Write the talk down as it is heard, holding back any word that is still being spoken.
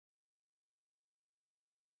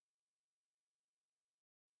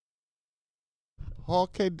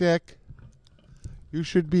Okay, Dick. You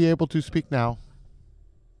should be able to speak now.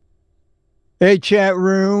 Hey, chat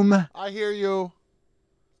room. I hear you.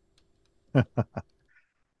 All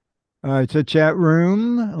right, so chat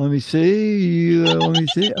room. Let me see. Let me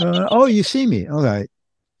see. Oh, you see me. All right.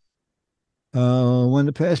 When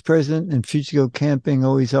the past president and future go camping,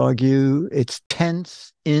 always argue it's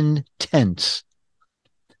tense, intense.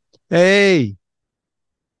 Hey.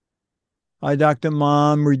 Hi, Dr.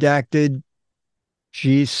 Mom, redacted.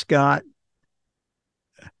 G. Scott.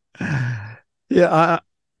 Yeah,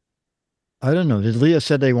 I don't know. Did Leah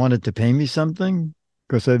said they wanted to pay me something?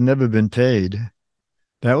 Because I've never been paid.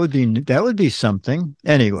 That would be something.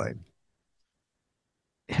 Anyway,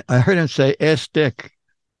 I heard him say, "Ask Dick."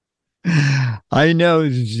 I know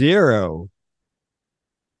zero.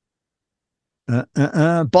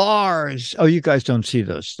 Bars. Oh, you guys don't see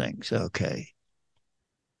those things. Okay.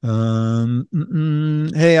 Hey,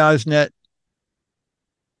 Osnet.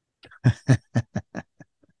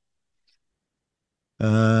 Hi,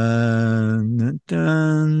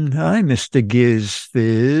 Mr. Giz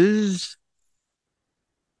Fiz.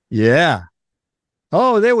 Yeah.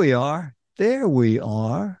 Oh, there we are. There we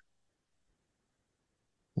are.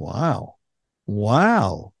 Wow.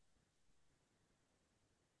 Wow.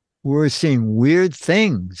 We're seeing weird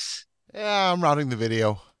things. Yeah, I'm routing the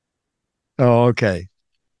video. Oh, okay.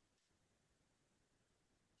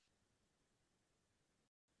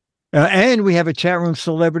 And we have a chat room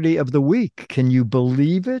celebrity of the week. Can you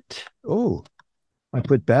believe it? Oh, I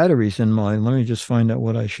put batteries in mine. Let me just find out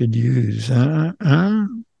what I should use. Let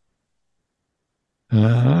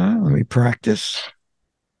me practice.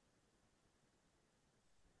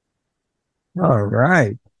 All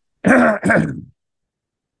right. Bum,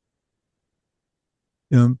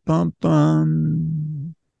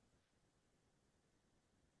 bum.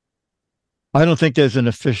 I don't think there's an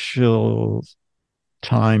official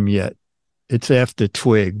time yet. It's after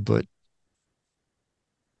Twig, but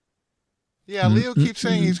yeah, Leo keeps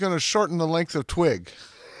saying he's going to shorten the length of Twig,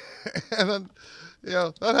 and then,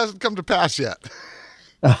 that hasn't come to pass yet.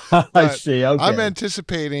 I see. Okay. I'm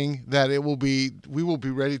anticipating that we will be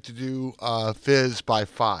ready to do Fizz by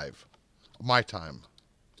 5, my time.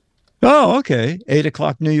 Oh, okay.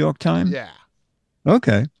 8:00 New York time. Yeah.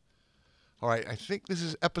 Okay. All right. I think this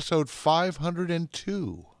is episode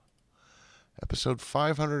 502. Episode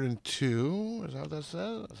 502. Is that what that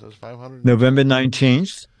says? It says 500. November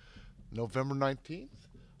 19th. November 19th.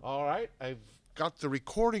 All right. I've got the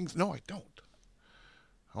recordings. No, I don't.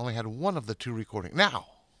 I only had one of the two recordings. Now,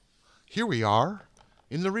 here we are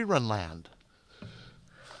in the rerun land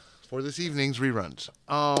for this evening's reruns.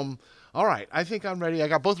 All right. I think I'm ready. I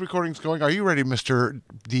got both recordings going. Are you ready, Mr.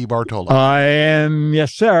 DeBartolo? I am.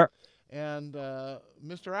 Yes, sir. And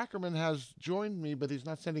Mr. Ackerman has joined me, but he's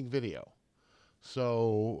not sending video.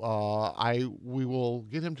 So we will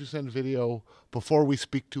get him to send video before we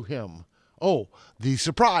speak to him. Oh, the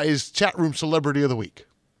surprise chat room celebrity of the week.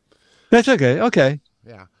 That's okay. Okay.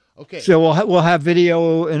 Yeah. Okay. So we'll have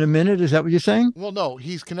video in a minute. Is that what you're saying? Well, no,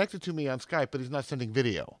 he's connected to me on Skype, but he's not sending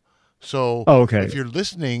video. So okay. If you're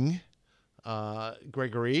listening,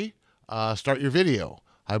 Gregory, start your video.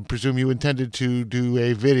 I presume you intended to do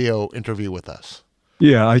a video interview with us.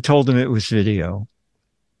 Yeah, I told him it was video.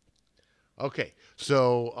 Okay,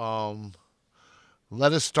 so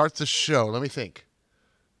let us start the show. Let me think.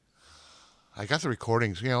 I got the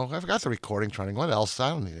recordings. I've got the recordings running. What else? I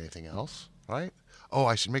don't need anything else, right? Oh,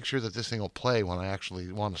 I should make sure that this thing will play when I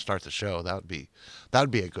actually want to start the show. That would be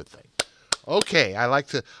a good thing. Okay, I like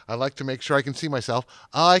to make sure I can see myself.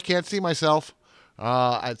 I can't see myself.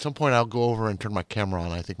 At some point, I'll go over and turn my camera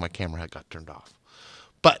on. I think my camera got turned off.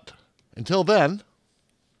 But until then,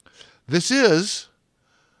 this is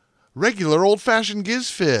regular old-fashioned Giz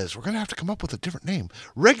Fiz. We're going to have to come up with a different name.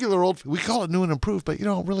 We call it new and improved, but it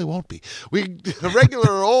really won't be.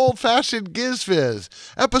 Regular old-fashioned Giz Fiz,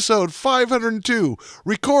 episode 502,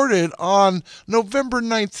 recorded on November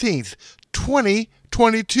 19th,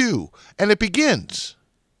 2022. And it begins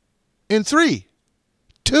in 3,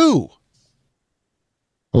 2.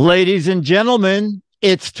 Ladies and gentlemen,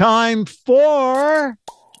 it's time for...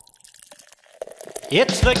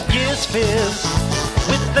 It's the Giz Fiz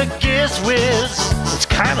with the Giz Whiz. It's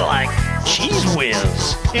kind of like Cheese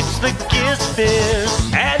Whiz. It's the Giz Fiz.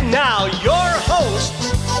 And now your host,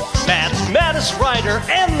 Mathematics writer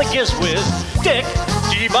and the Giz Whiz, Dick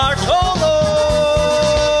DeBartolo.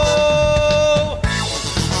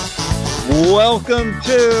 Welcome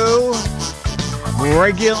to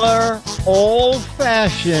regular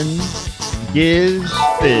old-fashioned Giz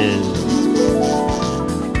Fiz.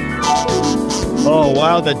 Oh,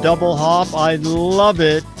 wow, the double hop. I love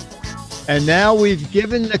it. And now we've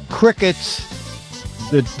given the crickets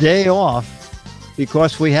the day off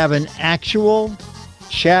because we have an actual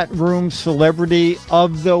chat room celebrity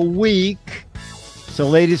of the week. So,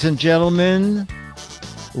 ladies and gentlemen,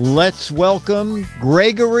 let's welcome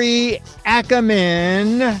Gregory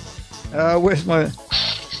Ackerman. Where's my...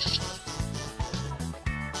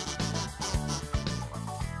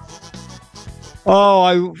 Oh,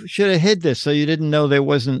 I should have hid this so you didn't know there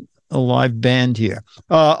wasn't a live band here.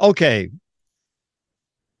 Okay.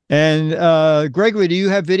 And Gregory, do you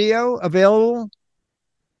have video available?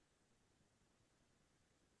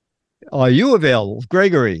 Are you available,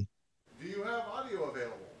 Gregory? Do you have audio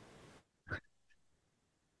available?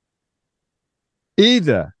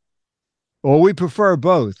 Either. Or we prefer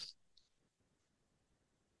both.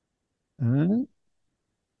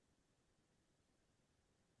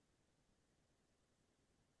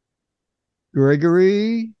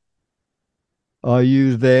 Gregory, are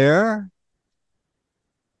you there?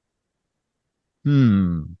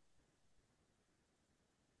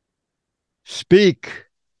 Speak.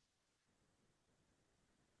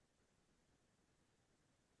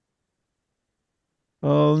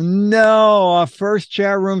 Oh, no. Our first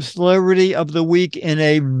chat room celebrity of the week in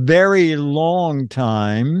a very long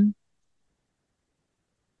time.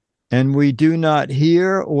 And we do not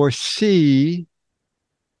hear or see.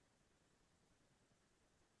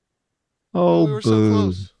 Oh, we were boo. so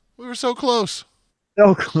close. We were so close.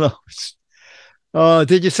 So close.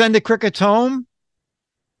 Did you send the crickets home?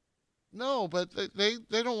 No, but they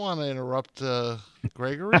don't want to interrupt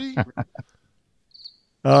Gregory.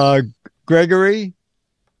 Gregory,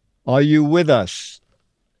 are you with us?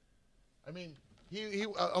 I mean, he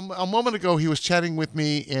a moment ago he was chatting with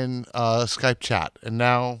me in Skype chat, and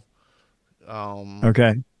now,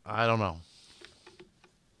 Okay. I don't know.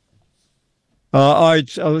 All right,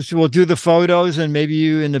 so we'll do the photos, and maybe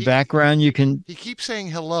you in the background you can. He keeps saying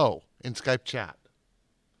hello in Skype chat.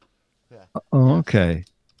 Yeah. Oh, okay.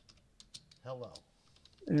 Hello.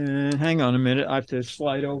 Hang on a minute. I have to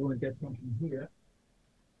slide over and get something here.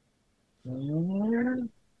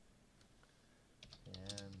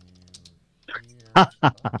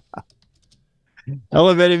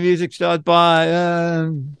 Elevator music start by.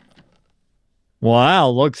 Wow,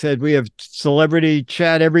 look said we have celebrity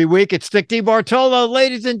chat every week. It's Dick DeBartolo,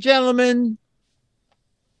 ladies and gentlemen.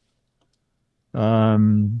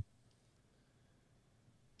 All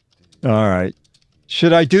right.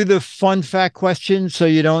 Should I do the fun fact question so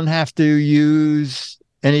you don't have to use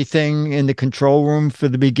anything in the control room for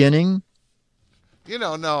the beginning?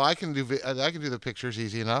 No, I can do the pictures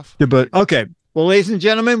easy enough. But okay. Well, ladies and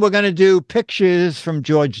gentlemen, we're going to do pictures from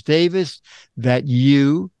George Davis that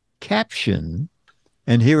you caption.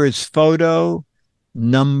 And here is photo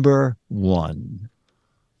number 1.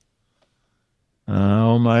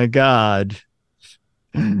 Oh, my God.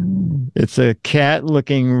 It's a cat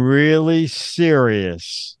looking really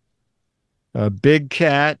serious. A big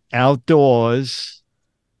cat outdoors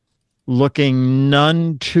looking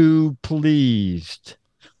none too pleased.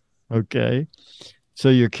 Okay. So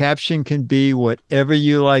your caption can be whatever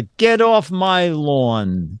you like. Get off my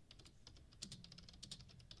lawn.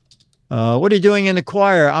 What are you doing in the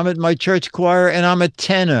choir? I'm at my church choir and I'm a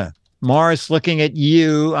tenor. Morris, looking at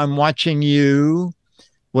you. I'm watching you.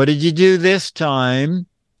 What did you do this time,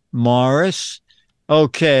 Morris?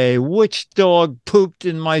 Okay, which dog pooped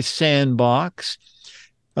in my sandbox?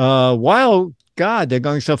 Wow, God, they're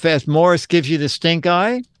going so fast. Morris gives you the stink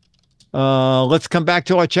eye. Let's come back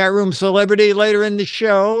to our chat room celebrity later in the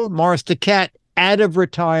show. Morris the cat out of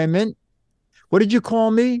retirement. What did you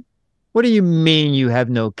call me? What do you mean you have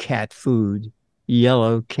no cat food?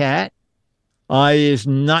 Yellow cat. I is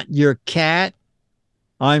not your cat.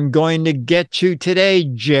 I'm going to get you today,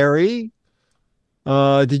 Jerry.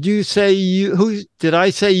 Did you say did I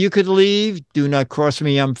say you could leave? Do not cross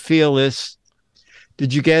me. I'm fearless.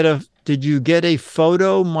 Did you get a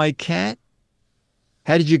photo, my cat?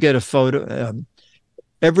 How did you get a photo?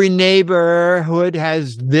 Every neighborhood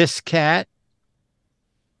has this cat.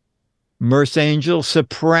 Merce Angel,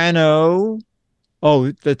 Soprano.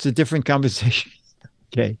 Oh, that's a different conversation.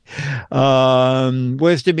 Okay.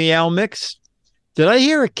 Where's the meow mix? Did I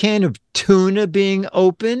hear a can of tuna being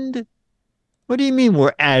opened? What do you mean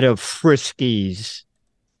we're out of Friskies?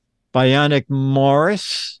 Bionic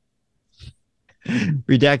Morris.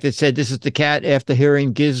 Redacted said this is the cat after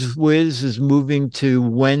hearing Giz Fiz is moving to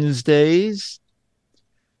Wednesdays.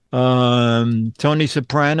 Tony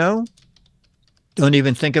Soprano. Don't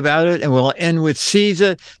even think about it. And we'll end with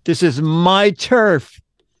Caesar. This is my turf.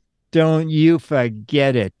 Don't you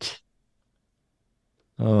forget it.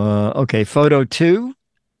 Okay, photo 2.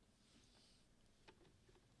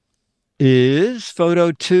 is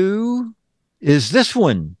photo 2 is this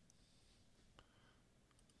one.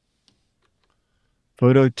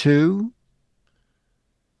 Photo 2.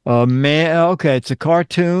 Man, okay, it's a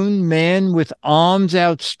cartoon man with arms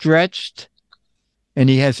outstretched, and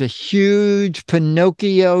he has a huge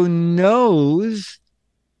Pinocchio nose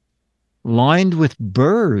lined with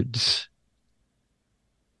birds.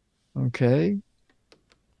 Okay.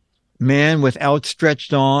 Man with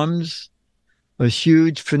outstretched arms, a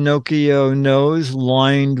huge Pinocchio nose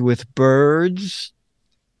lined with birds,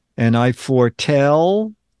 and I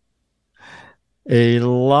foretell a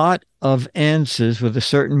lot of answers with a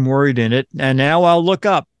certain word in it. And now I'll look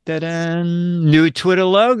up. Ta-da! New Twitter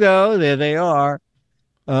logo. There they are.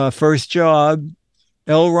 First job.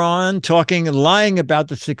 Elron lying about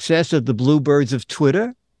the success of the bluebirds of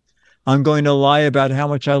Twitter. I'm going to lie about how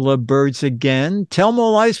much I love birds again. Tell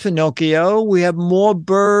more lies, Pinocchio. We have more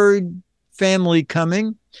bird family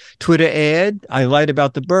coming. Twitter ad. I lied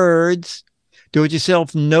about the birds.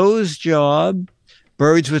 Do-it-yourself nose job.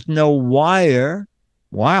 Birds with no wire.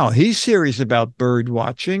 Wow, he's serious about bird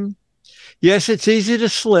watching. Yes, it's easy to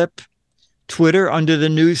slip. Twitter under the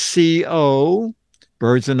new CO.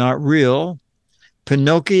 Birds are not real.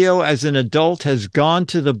 Pinocchio as an adult has gone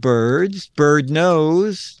to the birds. Bird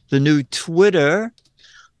knows. The new Twitter.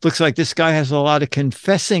 Looks like this guy has a lot of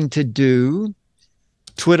confessing to do.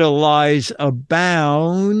 Twitter lies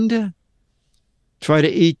abound. Try to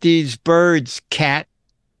eat these birds, cat.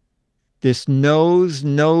 This knows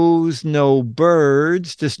no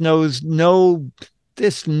birds. This knows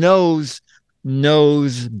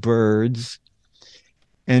birds.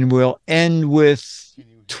 And we'll end with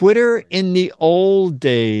Twitter in the old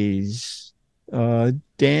days.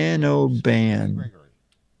 Dan O'Ban.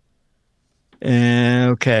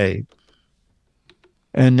 Okay.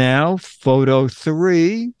 And now photo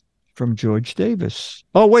 3 from George Davis.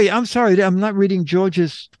 Oh, wait, I'm sorry. I'm not reading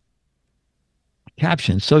George's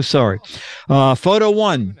caption. So sorry. Photo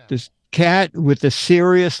 1, this cat with a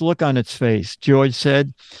serious look on its face. George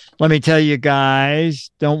said, let me tell you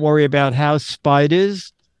guys, don't worry about house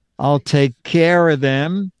spiders. I'll take care of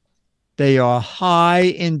them. They are high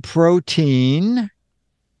in protein.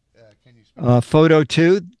 Photo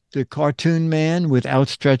 2, the cartoon man with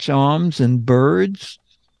outstretched arms and birds.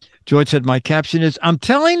 George said, my caption is, I'm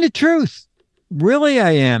telling the truth. Really,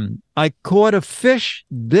 I am. I caught a fish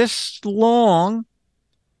this long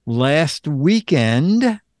last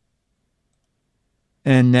weekend.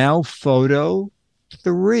 And now photo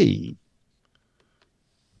 3.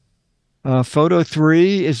 Photo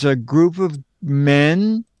 3 is a group of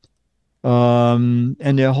men, and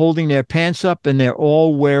they're holding their pants up, and they're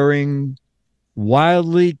all wearing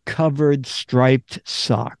wildly covered striped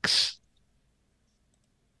socks.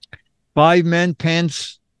 5 men,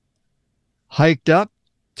 pants hiked up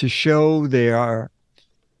to show their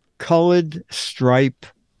colored stripe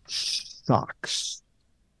socks.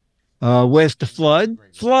 Where's the flood?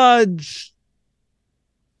 Floods.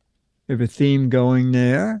 We have a theme going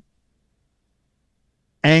there.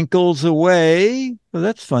 Ankles away. Well,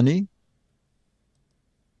 that's funny.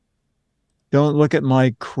 Don't look at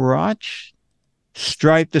my crotch.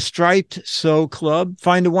 The Striped Sew Club.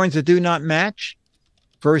 Find the ones that do not match.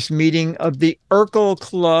 First meeting of the Urkel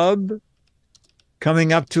Club.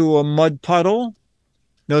 Coming up to a mud puddle.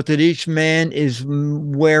 Note that each man is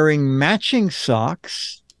wearing matching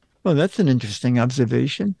socks. Oh, that's an interesting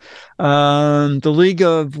observation. The League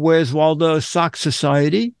of Where's Waldo Sock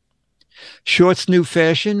Society. Shorts New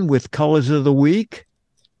Fashion with Colors of the Week.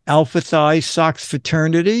 Alpha Thigh Socks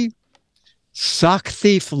Fraternity. Sock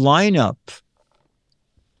Thief Lineup.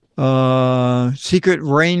 Secret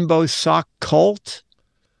Rainbow Sock Cult.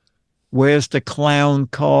 Where's the Clown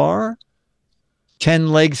Car?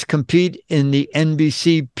 10 legs compete in the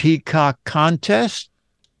NBC Peacock contest,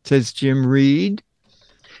 says Jim Reed.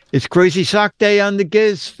 It's Crazy Sock Day on the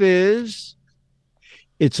Giz Fiz.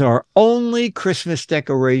 It's our only Christmas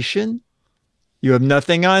decoration. You have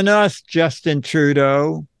nothing on us, Justin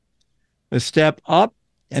Trudeau. A step up,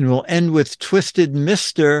 and we'll end with Twisted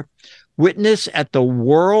Mister. Witness at the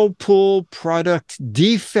Whirlpool product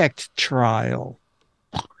defect trial.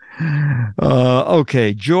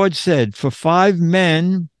 Okay, George said, for 5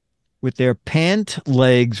 men with their pant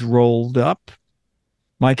legs rolled up.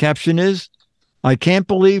 My caption is, I can't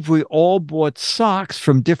believe we all bought socks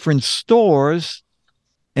from different stores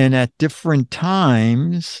and at different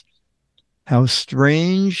times. How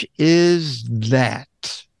strange is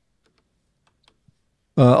that?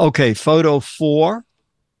 Okay, photo 4.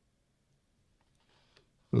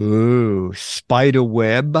 Ooh, spider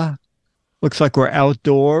web. Looks like we're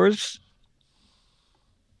outdoors.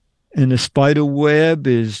 And the spider web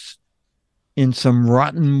is in some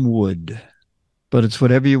rotten wood, but it's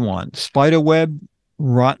whatever you want. Spider web,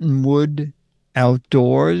 rotten wood,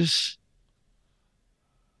 outdoors,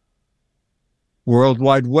 World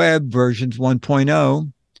Wide Web versions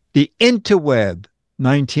 1.0, the interweb,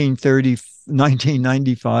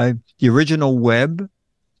 1995, the original web,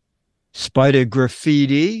 spider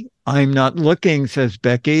graffiti. I'm not looking, says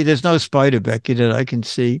Becky. There's no spider, Becky, that I can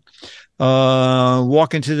see.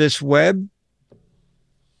 Walk into this web.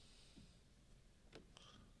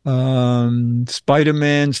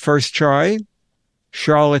 Spider-Man's first try.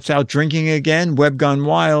 Charlotte's out drinking again. Web gone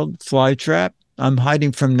wild. Flytrap. I'm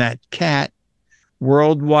hiding from that cat.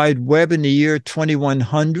 World Wide Web in the year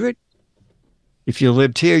 2100. If you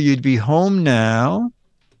lived here, you'd be home now.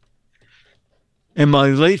 Am I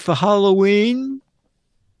late for Halloween?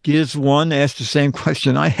 Giz1 asked the same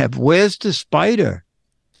question I have. Where's the spider?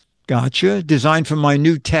 Gotcha. Designed for my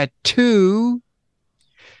new tattoo.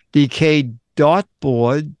 DK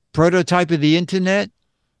dartboard. Prototype of the internet.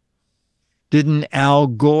 Didn't Al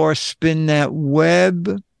Gore spin that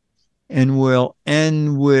web? And we'll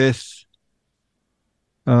end with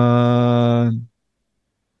come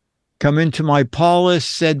into my parlor,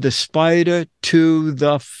 said the spider to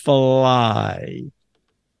the fly.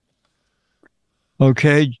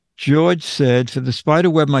 Okay, George said, for the spider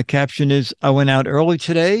web, my caption is, I went out early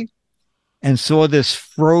today and saw this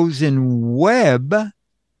frozen web.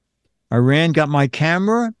 I ran, got my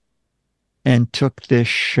camera, and took this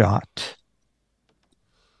shot.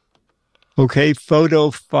 Okay,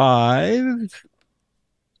 photo 5.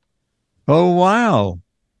 Oh, wow.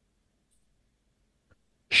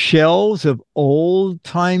 Shelves of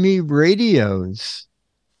old-timey radios.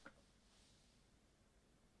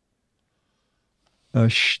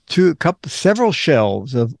 Several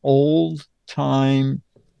shelves of old-time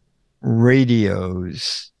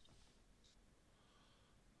radios.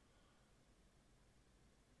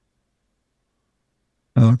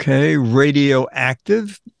 Okay,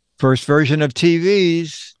 radioactive. First version of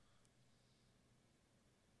TVs.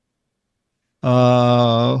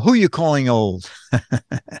 Who you calling old?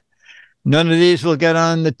 None of these will get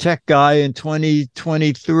on the tech guy in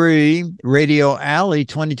 2023. Radio Alley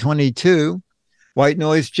 2022. White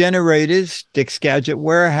noise generators. Dick's Gadget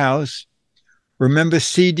Warehouse. Remember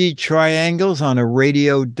CD triangles on a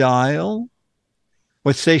radio dial?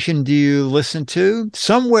 What station do you listen to?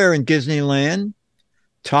 Somewhere in Disneyland.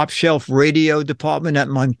 Top shelf radio department at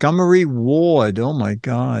Montgomery Ward. Oh, my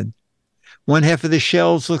God. One half of the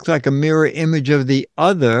shelves looks like a mirror image of the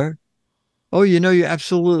other. Oh, you know, you're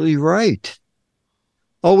absolutely right.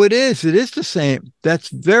 Oh, it is. It is the same. That's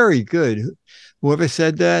very good. Whoever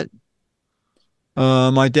said that?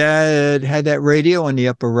 My dad had that radio on the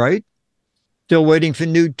upper right. Still waiting for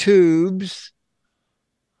new tubes.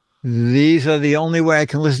 These are the only way I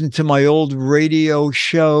can listen to my old radio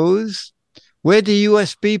shows. Where'd the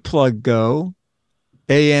USB plug go?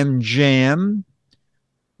 AM jam.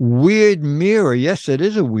 Weird mirror. Yes, it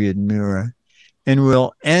is a weird mirror. And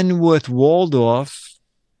we'll end with Waldorf.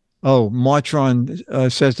 Oh,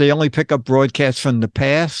 Martron says they only pick up broadcasts from the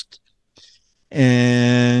past.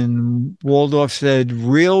 And Waldorf said,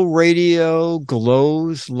 real radio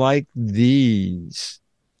glows like these.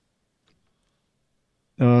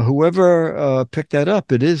 Whoever picked that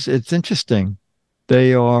up, it's interesting.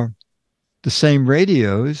 They are the same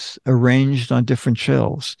radios arranged on different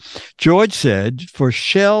shelves. George said, for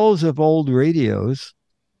shelves of old radios,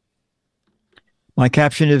 my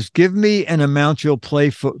caption is, give me an amount you'll pay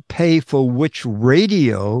for which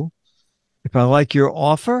radio. If I like your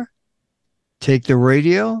offer, take the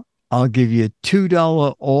radio. I'll give you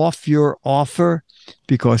 $2 off your offer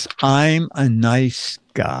because I'm a nice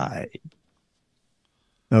guy.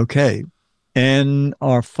 Okay. And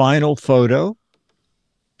our final photo,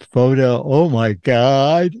 oh my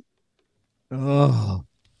God. Oh,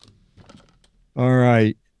 all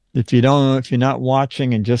right. If you're not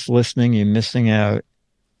watching and just listening, you're missing out.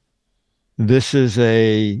 This is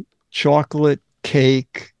a chocolate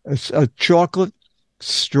cake, a chocolate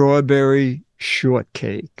strawberry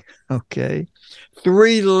shortcake. Okay.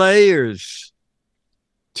 3 layers,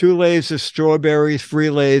 2 layers of strawberries, 3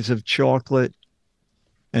 layers of chocolate,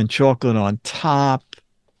 and chocolate on top.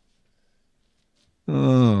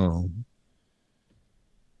 Oh,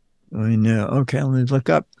 I know. Okay, let me look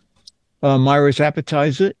up. Myra's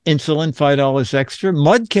appetizer, insulin, $5 extra.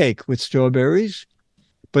 Mud cake with strawberries.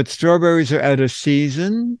 But strawberries are out of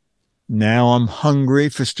season. Now I'm hungry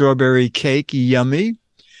for strawberry cake. Yummy.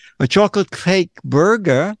 A chocolate cake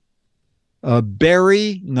burger. A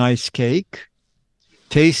berry, nice cake.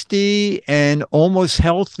 Tasty and almost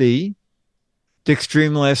healthy. Dick's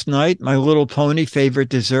dream last night. My Little Pony favorite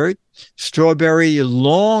dessert. strawberry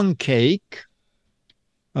long cake.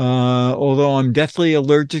 Although I'm deathly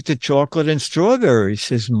allergic to chocolate and strawberries,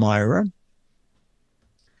 says Myra.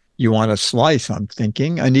 You want a slice, I'm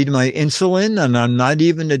thinking. I need my insulin, and I'm not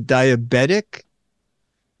even a diabetic.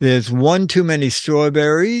 There's one too many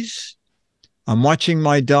strawberries. I'm watching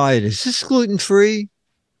my diet. Is this gluten-free?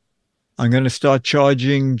 I'm going to start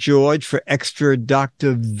charging George for extra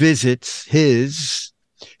doctor visits. His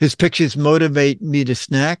pictures motivate me to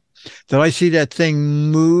snack. Did I see that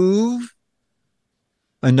thing move?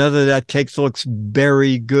 Another that cake looks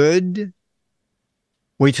very good.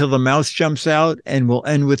 Wait till the mouse jumps out, and we'll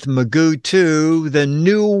end with Magoo 2, the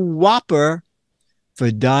new Whopper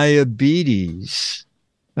for diabetes.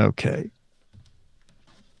 Okay.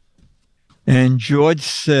 And George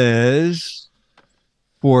says,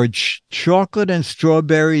 for chocolate and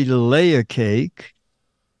strawberry layer cake,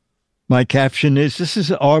 my caption is, this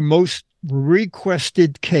is our most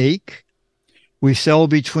requested cake. We sell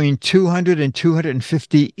between 200 and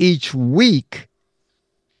 250 each week.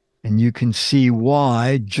 And you can see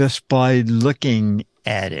why just by looking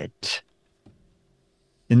at it.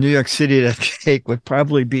 In New York City, that cake would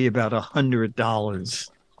probably be about $100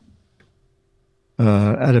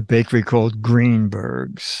 at a bakery called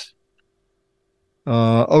Greenberg's.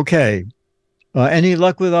 Okay. Any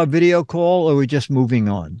luck with our video call, or are we just moving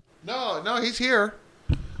on? No, he's here.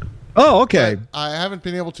 Oh, okay. But I haven't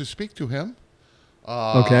been able to speak to him.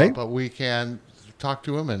 Okay. But we can talk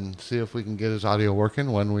to him and see if we can get his audio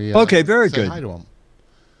working when we okay, very say good. Hi to him.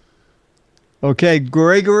 Okay,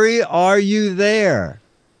 Gregory, are you there?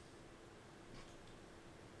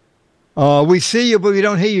 We see you, but we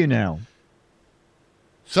don't hear you now.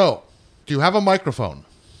 So, do you have a microphone?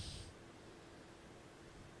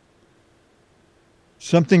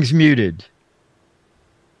 Something's muted.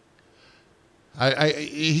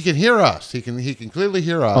 He can hear us. He can clearly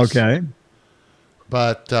hear us. Okay.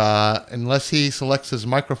 But unless he selects his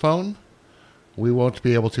microphone, we won't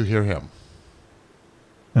be able to hear him.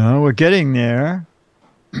 Oh, we're getting there.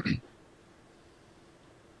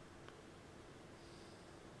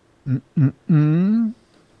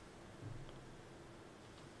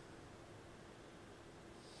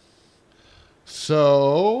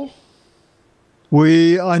 So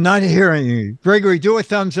we are not hearing you. Gregory, do a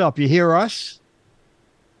thumbs up. You hear us?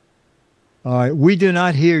 All right. We do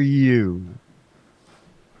not hear you.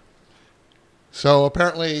 So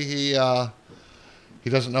apparently he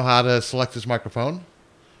doesn't know how to select his microphone,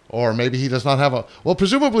 or maybe he does not have a. Well,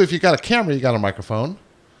 presumably, if you got a camera, you got a microphone.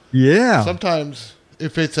 Yeah. Sometimes,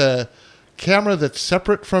 if it's a camera that's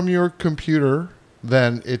separate from your computer,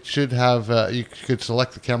 then it should have. You could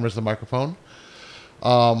select the camera as the microphone.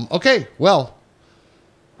 Okay. Well,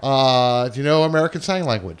 do you know American Sign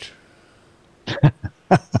Language?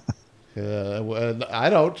 I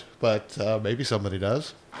don't, but maybe somebody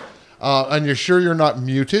does. And you're sure you're not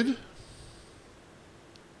muted?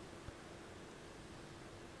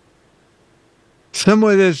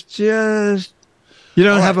 Somewhere there's just... You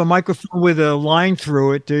don't have a microphone with a line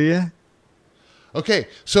through it, do you? Okay,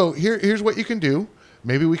 so here's what you can do.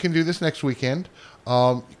 Maybe we can do this next weekend.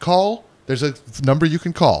 There's a number you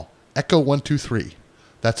can call, Echo 123.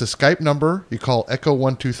 That's a Skype number. You call Echo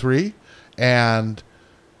 123, and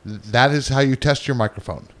that is how you test your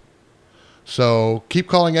microphone. So keep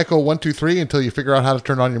calling Echo 123 until you figure out how to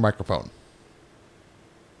turn on your microphone.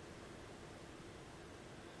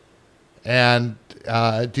 And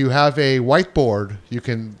do you have a whiteboard? You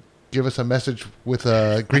can give us a message with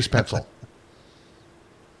a grease pencil.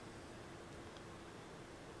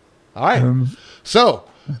 All right. So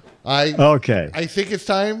I think it's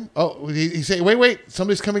time. Oh, he say, wait,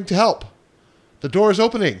 somebody's coming to help. The door is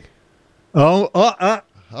opening.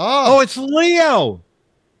 Oh, it's Leo.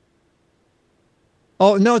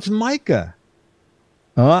 Oh, no, it's Micah.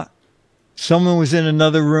 Someone was in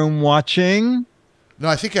another room watching. No,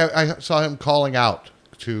 I think I saw him calling out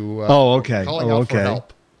to. Okay. Calling out for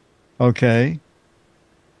help. Okay.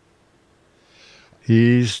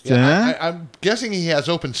 He's. I'm guessing he has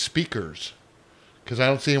open speakers because I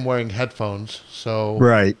don't see him wearing headphones. So.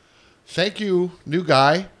 Right. Thank you, new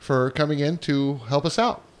guy, for coming in to help us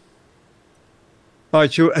out. Oh,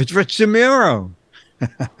 it's Rich Zamiro.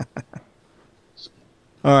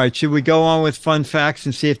 All right, should we go on with fun facts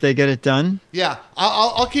and see if they get it done? Yeah,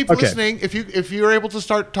 I'll keep listening. If you're able to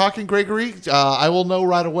start talking, Gregory, I will know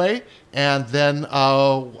right away, and then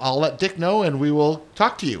I'll let Dick know, and we will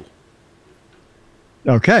talk to you.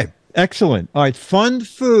 Okay, excellent. All right, fun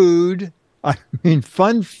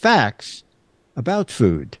facts about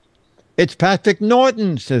food. It's Patrick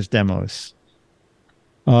Norton, says Demos.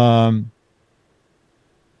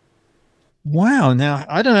 Wow. Now,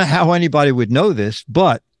 I don't know how anybody would know this,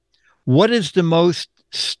 but what is the most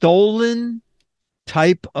stolen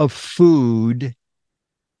type of food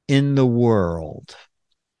in the world?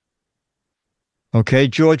 Okay,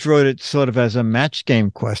 George wrote it sort of as a match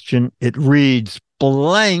game question. It reads,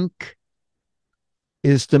 blank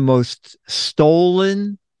is the most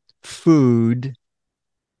stolen food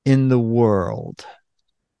in the world.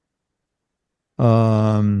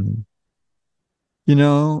 My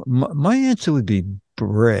answer would be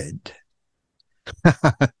bread.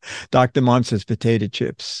 Dr. Mom says potato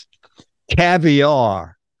chips.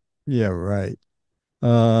 Caviar. Yeah, right.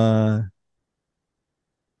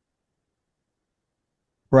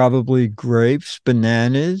 Probably grapes,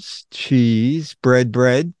 bananas, cheese,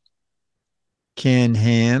 bread, canned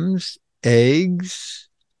hams, eggs.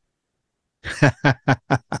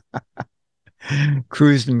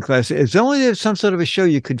 Cruised in class. It's only there's some sort of a show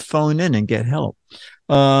you could phone in and get help.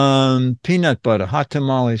 Peanut butter, hot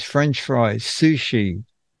tamales, French fries, sushi,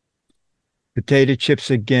 potato chips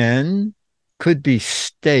again. Could be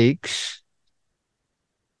steaks,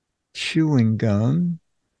 chewing gum,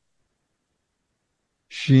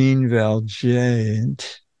 Jean Valjean.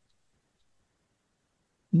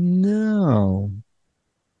 No.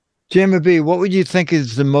 Jamie B, what would you think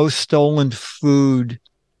is the most stolen food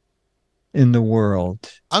in the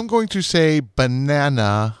world? I'm going to say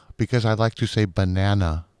banana because I like to say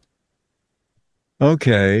banana.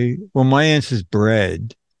 Okay. Well, my answer is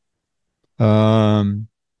bread.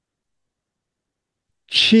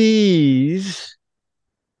 Cheese.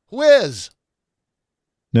 Whiz.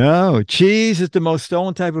 No, cheese is the most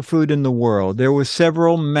stolen type of food in the world. There were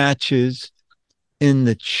several matches in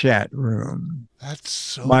the chat room. That's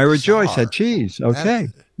so Myra bizarre. Joyce had cheese. Okay.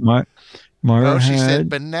 Myra she had... said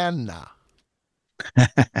banana.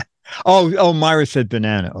 Oh, Myra said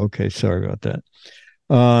banana. Okay, sorry about that.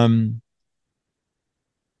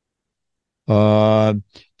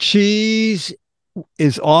 Cheese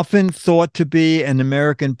is often thought to be an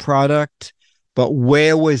American product, but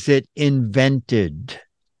where was it invented?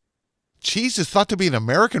 Cheese is thought to be an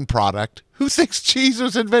American product. Who thinks cheese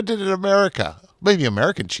was invented in America? Maybe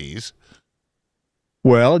American cheese.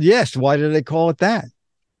 Well, yes. Why do they call it that?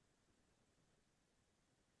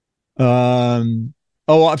 I'm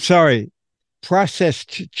sorry.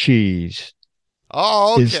 Processed cheese.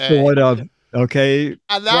 Oh, okay. Is thought of, okay.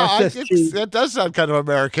 That does sound kind of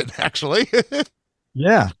American, actually.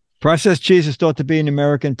 Yeah. Processed cheese is thought to be an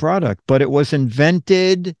American product, but it was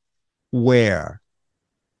invented where?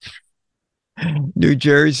 New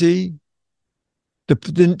Jersey?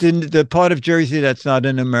 The part of Jersey that's not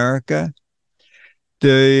in America?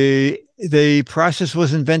 The process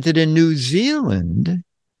was invented in New Zealand.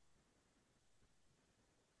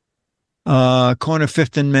 Corner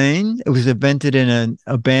 5th and Main. It was invented in an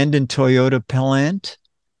abandoned Toyota plant.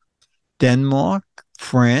 Denmark,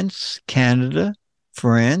 France, Canada,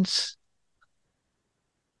 France.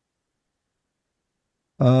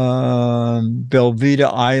 Belvedere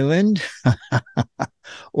Island,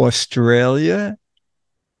 Australia.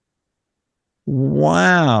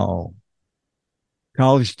 Wow.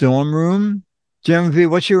 College dorm room.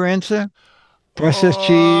 Genevieve, what's your answer? Processed cheese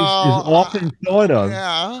is often thought of.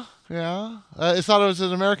 Yeah. I thought it was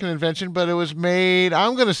an American invention, but it was made,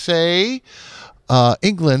 I'm going to say,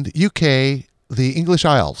 England, UK, the English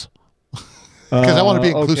Isles. Because I want to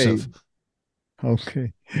be inclusive.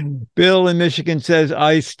 Okay. Bill in Michigan says,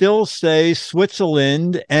 I still say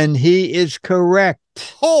Switzerland, and he is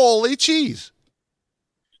correct. Holy cheese.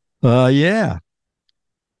 Yeah.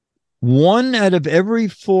 1 out of every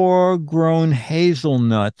 4 grown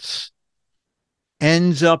hazelnuts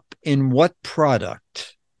ends up in what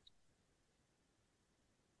product?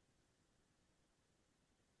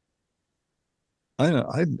 I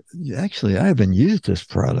haven't used this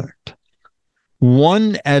product.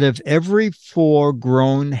 1 out of every 4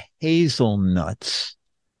 grown hazelnuts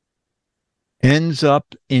ends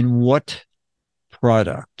up in what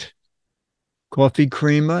product? Coffee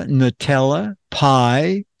creamer, Nutella,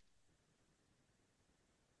 pie,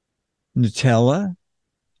 Nutella.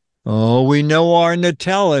 Oh, we know our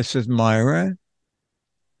Nutella, says Myra.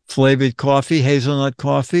 Flavored coffee, hazelnut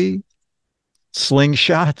coffee,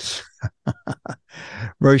 slingshots,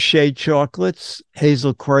 Rocher chocolates,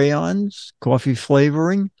 hazel crayons, coffee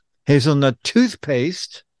flavoring, hazelnut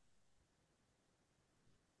toothpaste,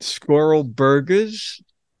 squirrel burgers.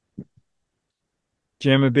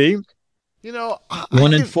 Jammer B.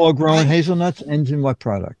 1 in 4 grown hazelnuts ends in what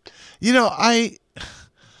product?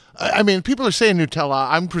 I mean, people are saying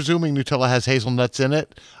Nutella. I'm presuming Nutella has hazelnuts in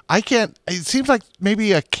it. It seems like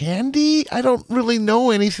maybe a candy. I don't really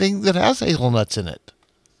know anything that has hazelnuts in it.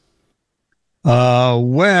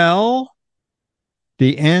 Well,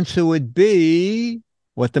 the answer would be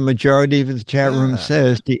what the majority of the chat room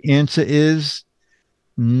says. The answer is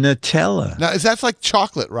Nutella. Now, that's like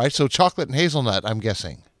chocolate, right? So chocolate and hazelnut, I'm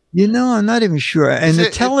guessing. I'm not even sure. And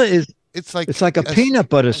Nutella it's like a peanut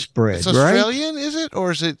butter spread, it's right? Australian, is it?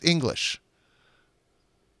 Or is it English?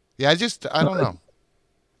 Yeah, I don't know.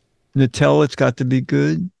 Nutella's got to be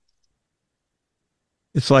good.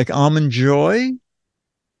 It's like Almond Joy.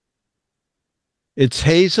 It's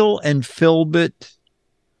hazel and filbert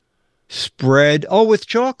spread. Oh, with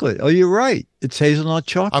chocolate. Oh, you're right. It's hazelnut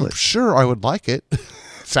chocolate. I'm sure I would like it.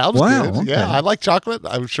 Sounds good. Okay. Yeah, I like chocolate.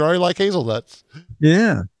 I'm sure I like hazelnuts.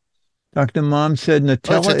 Yeah. Dr. Mom said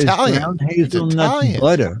Nutella is ground hazelnut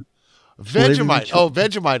butter. Vegemite. Oh,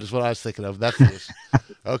 Vegemite is what I was thinking of. That's this.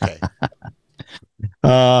 Okay.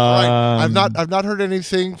 All right. I've not heard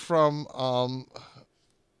anything from.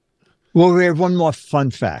 Well, we have one more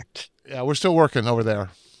fun fact. Yeah, we're still working over there.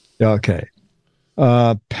 Okay.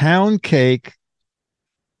 Pound cake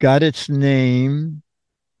got its name.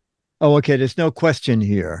 Oh, okay. There's no question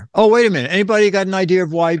here. Oh, wait a minute. Anybody got an idea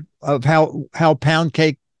of how pound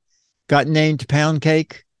cake got named pound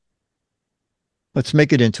cake? Let's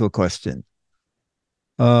make it into a question.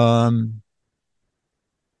 I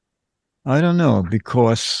don't know,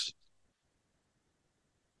 because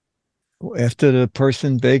after the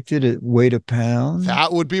person baked it, it weighed a pound.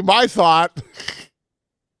 That would be my thought.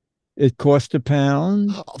 It cost a pound.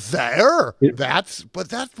 But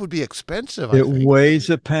that would be expensive. It weighs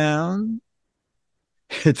a pound.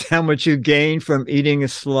 It's how much you gain from eating a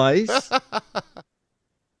slice.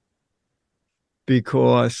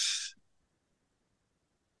 Because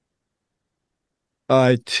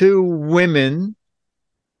two women,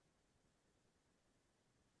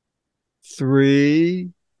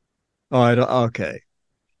 three. Okay.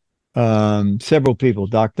 Several people,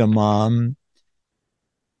 Dr. Mom,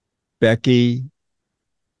 Becky,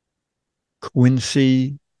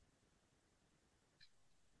 Quincy,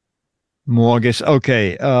 Morgus.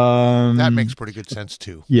 Okay. That makes pretty good sense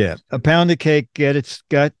too. Yeah. A pound of cake gets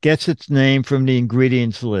its name from the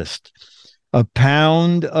ingredients list. A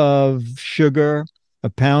pound of sugar, a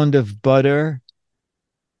pound of butter,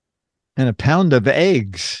 and a pound of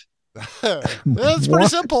eggs. That's pretty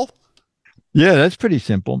simple. Yeah, that's pretty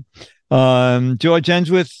simple. George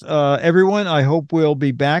ends with, everyone, I hope we'll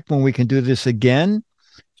be back when we can do this again.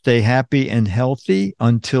 Stay happy and healthy.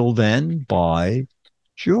 Until then, bye,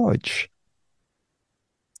 George.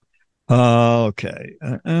 Okay.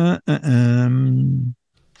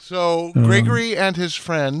 So Gregory and his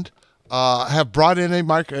friend have brought in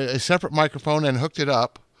a separate microphone and hooked it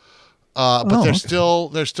up, but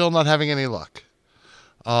they're still not having any luck.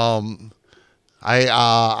 I've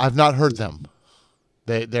not heard them.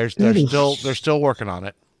 They're still working on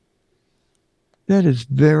it. That is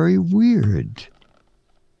very weird.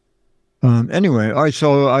 Anyway, all right.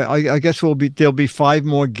 So I guess there'll be 5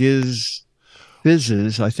 more Giz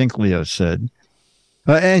Fizzes, I think Leo said.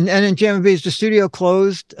 And in Jammy is the studio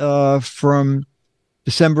closed from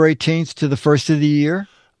December 18th to the 1st of the year?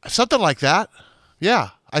 Something like that. Yeah.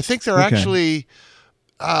 I think they're actually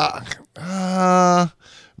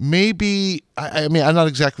maybe, I mean, I'm not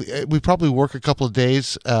exactly, we probably work a couple of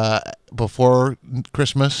days before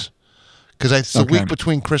Christmas, because it's the week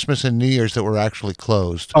between Christmas and New Year's that we're actually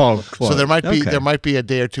closed. Oh, closed. So there might be a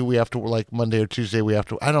day or two we have to, like Monday or Tuesday we have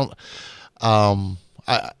to,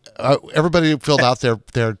 everybody filled out their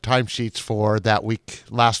timesheets for that week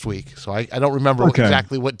last week, so I don't remember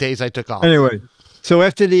exactly what days I took off. Anyway, so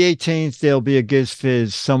after the 18th, there'll be a Giz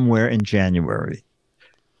Fiz somewhere in January.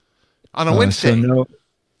 On a Wednesday.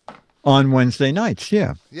 On Wednesday nights,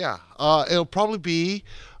 yeah. Yeah. It'll probably be,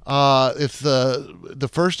 if the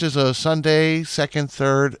first is a Sunday, second,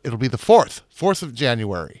 third, it'll be the 4th of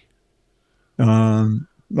January. All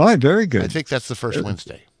right, very good. I think that's the first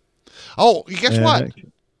Wednesday. Oh, guess what?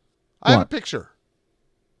 I have a picture.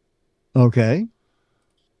 Okay.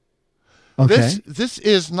 This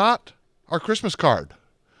is not our Christmas card.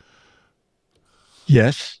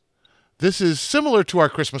 Yes. This is similar to our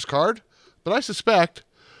Christmas card, but I suspect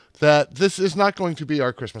that this is not going to be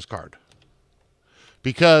our Christmas card.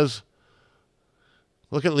 Because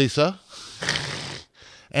look at Lisa.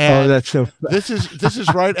 And that's so this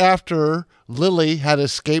is right after Lily had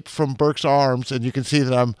escaped from Burke's arms, and you can see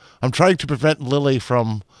that I'm trying to prevent Lily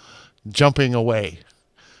from jumping away.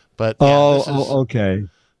 But okay.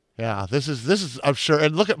 Yeah, this is I'm sure,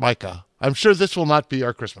 and look at Micah. I'm sure this will not be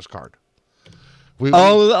our Christmas card.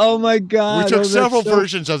 Oh my God. We took several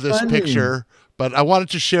versions of this picture, but I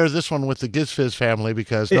wanted to share this one with the GizFiz family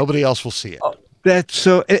because nobody else will see it. That's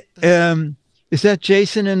so Is that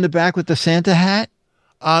Jason in the back with the Santa hat?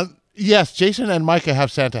 Yes, Jason and Micah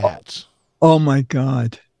have Santa hats. Oh my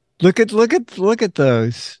God. Look at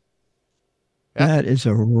those. Yeah. That is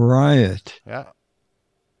a riot. Yeah.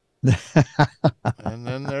 And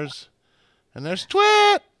then there's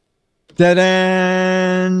TWiT.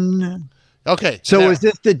 Da-da! Okay. So there. was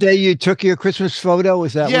this the day you took your Christmas photo?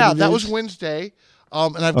 Is that Yeah, what it that is? was Wednesday.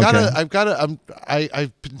 And I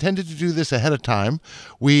intended to do this ahead of time.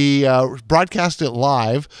 We broadcast it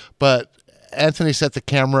live, but Anthony set the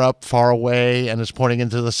camera up far away and is pointing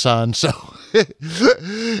into the sun. So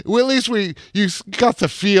well, at least you got the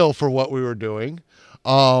feel for what we were doing.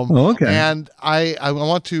 Okay. And I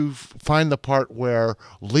want to find the part where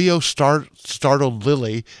Leo startled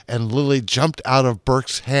Lily, and Lily jumped out of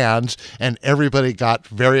Burke's hands, and everybody got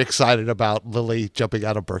very excited about Lily jumping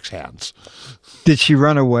out of Burke's hands. Did she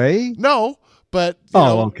run away? No, but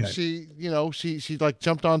okay. She like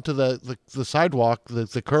jumped onto the sidewalk,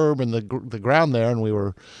 the curb, and the ground there, and we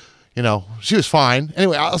were, she was fine.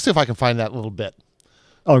 Anyway, I'll see if I can find that little bit.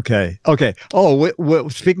 Okay. Oh,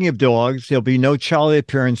 speaking of dogs, there'll be no Charlie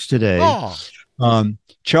appearance today. Oh.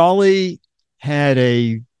 Charlie had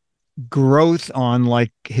a growth on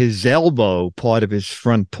like his elbow, part of his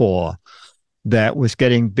front paw, that was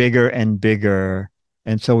getting bigger and bigger,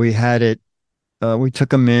 and so we had it. We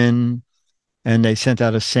took him in, and they sent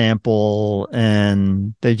out a sample,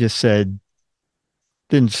 and they just didn't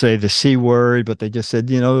say the C word, but they just said,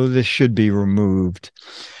 this should be removed.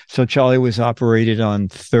 So Charlie was operated on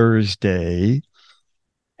Thursday.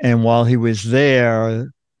 And while he was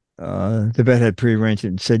there, the vet had prearranged it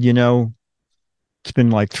and said, it's been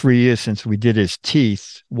like 3 years since we did his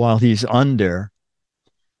teeth. While he's under,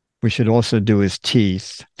 we should also do his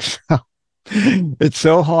teeth. It's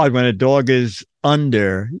so hard when a dog is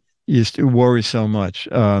under. You worry so much.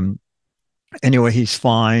 Anyway, he's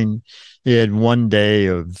fine. He had 1 day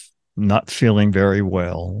of not feeling very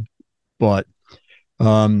well, but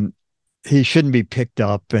he shouldn't be picked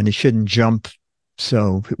up and he shouldn't jump.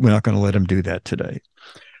 So we're not going to let him do that today.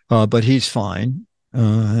 But he's fine.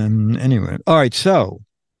 Anyway, all right. So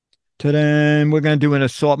today we're going to do an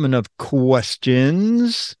assortment of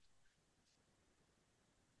questions.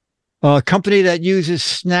 A company that uses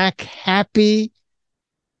Snack Happy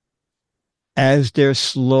as their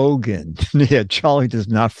slogan. Yeah, Charlie does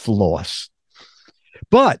not floss,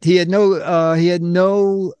 but he had no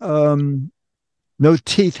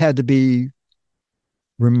teeth had to be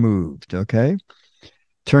removed. Okay,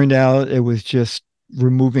 turned out it was just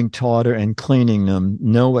removing tartar and cleaning them,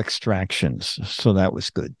 no extractions, so that was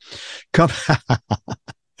good. Company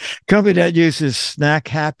that uses Snack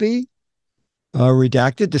Happy.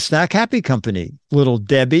 Redacted, the Snack Happy Company, Little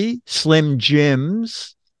Debbie, Slim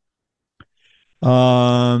Jims.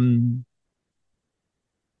 My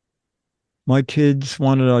kids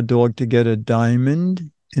wanted our dog to get a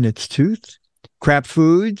diamond in its tooth. Crap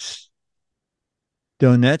Foods,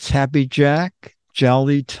 Donuts, Happy Jack,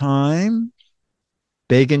 Jolly Time,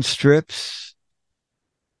 Bacon Strips.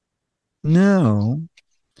 No,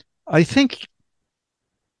 I think,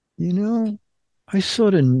 I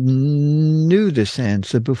sort of knew this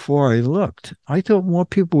answer before I looked. I thought more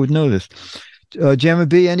people would know this. Jamma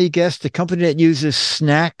B, any guess? The company that uses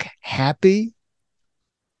Snack Happy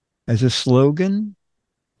as a slogan?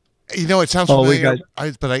 It sounds familiar,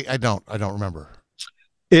 but I don't remember.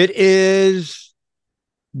 It is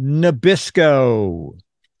Nabisco.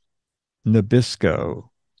 Nabisco.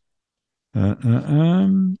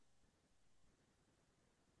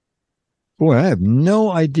 Boy, I have no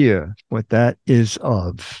idea what that is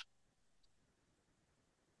of.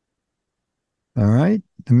 All right.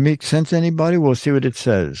 Does it make sense to anybody? We'll see what it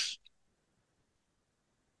says.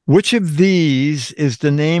 Which of these is the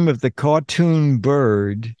name of the cartoon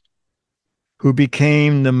bird who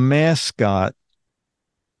became the mascot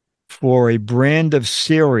for a brand of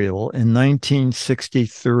cereal in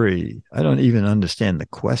 1963? I don't even understand the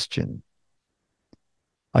question.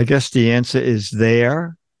 I guess the answer is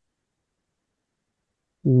there.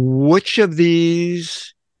 Which of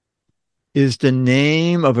these is the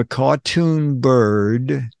name of a cartoon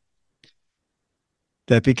bird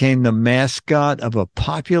that became the mascot of a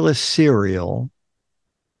popular cereal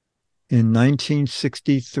in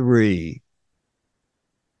 1963?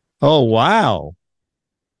 Oh, wow.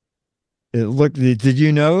 Did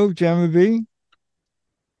you know, Jamma B?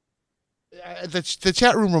 The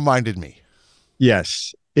chat room reminded me.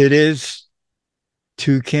 Yes, it is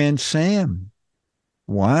Toucan Sam.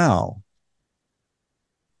 Wow.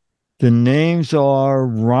 The names are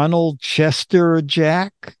Ronald Chester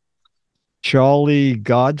Jack, Charlie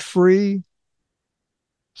Godfrey,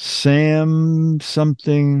 Sam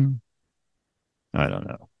something. I don't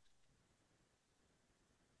know.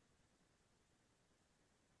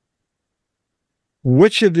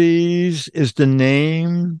 Which of these is the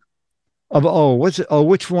name of,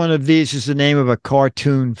 which one of these is the name of a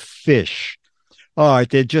cartoon fish? All right,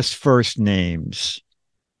 they're just first names.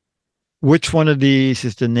 Which one of these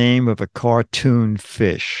is the name of a cartoon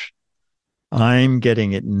fish? I'm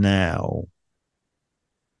getting it now.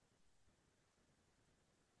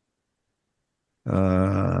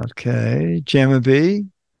 Okay, Jamma B.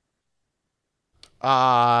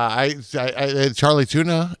 Charlie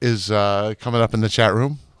Tuna is coming up in the chat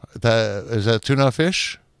room. Is that tuna a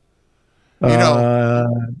fish? You know,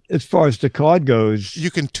 as far as the card goes,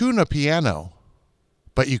 you can tune a piano,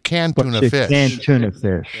 but you can but tune a you fish. can't tune a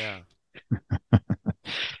fish. Yeah.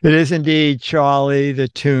 It is indeed Charlie the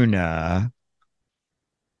tuna.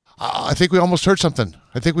 I think we almost heard something.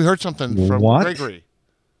 I think we heard something from What? Gregory.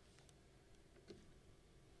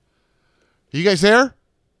 You guys there?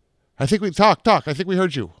 I think we talk. I think we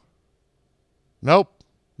heard you. Nope.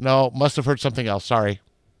 No, must have heard something else. Sorry.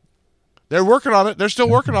 They're working on it. They're still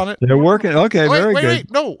working on it. They're working. Okay, very good.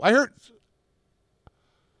 Wait. No, I heard.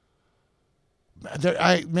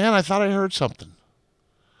 I thought I heard something.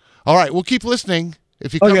 All right, we'll keep listening.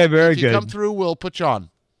 If you come, very if you good. come through, we'll put you on.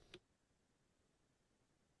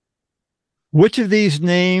 Which of these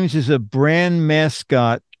names is a brand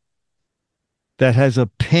mascot that has a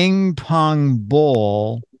ping pong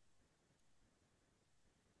ball?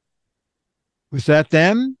 Was that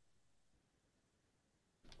them?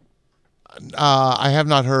 I have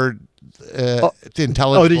not heard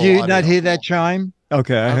intelligible. Oh, did you audio. not hear that chime?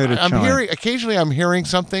 Okay, I heard a chime. Occasionally I'm hearing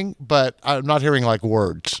something, but I'm not hearing like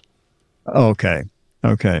words. Okay.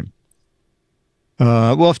 Well,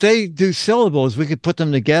 if they do syllables, we could put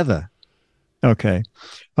them together. Okay.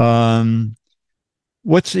 I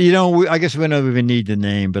guess we don't even need the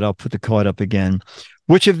name, but I'll put the card up again.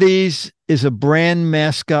 Which of these is a brand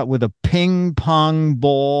mascot with a ping pong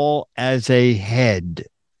ball as a head?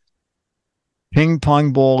 Ping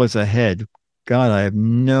pong ball as a head. God, I have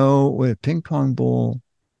ping pong ball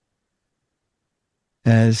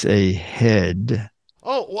as a head.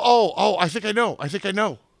 Oh, I think I know.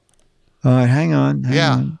 All right, hang on.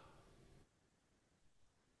 Yeah.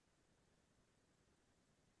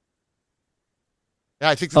 Yeah,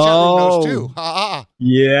 I think the chat room knows too.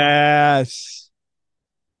 Yes.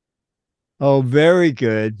 Oh, very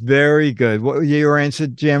good. Very good. What your answer,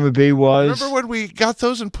 Jamma B, was? Remember when we got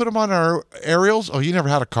those and put them on our aerials? Oh, you never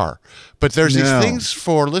had a car. But there's these things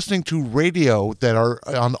for listening to radio that are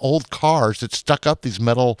on old cars that stuck up these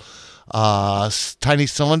metal tiny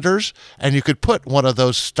cylinders, and you could put one of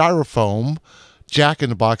those styrofoam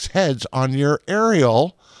jack-in-the-box heads on your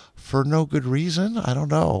aerial for no good reason. I don't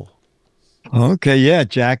know. Okay, yeah,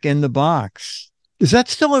 Jack in the Box. Is that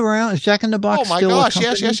still around? Is Jack in the Box still Oh my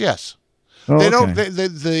gosh, yes. Oh, they okay.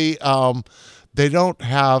 don't they don't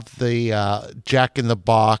have the Jack in the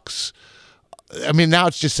Box. I mean, now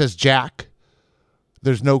it just says Jack.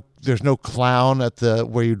 There's no clown at the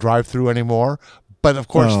where you drive through anymore. But of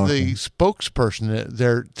course, the spokesperson,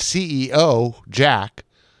 their CEO, Jack,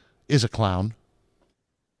 is a clown.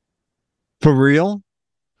 For real?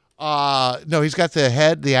 No, he's got the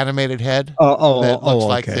head, the animated head. That looks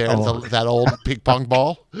like that old ping pong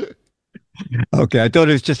ball. Okay, I thought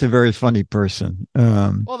it was just a very funny person.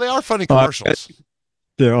 Well, they are funny commercials.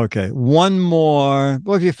 There, okay. One more.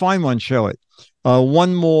 Well, if you find one, show it.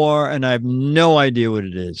 One more, and I have no idea what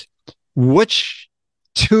it is. Which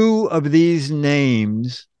two of these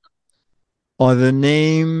names are the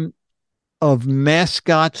name of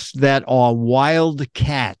mascots that are wild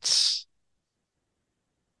cats?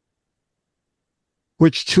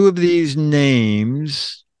 Which two of these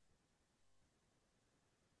names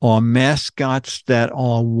are mascots that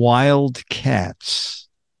are wild cats?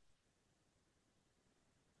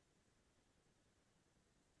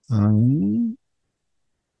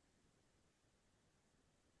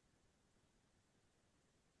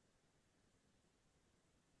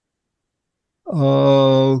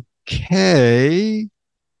 Okay.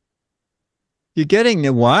 You're getting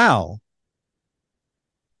the wow.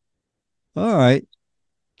 All right.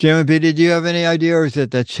 Jamma B, did you have any idea, or is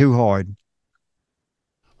that's too hard?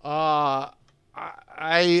 I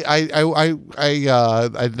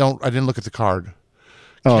didn't look at the card.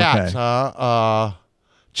 Cat, Okay.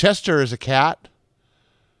 Chester is a cat.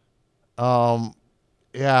 Yeah,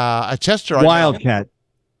 a Chester. Wildcat.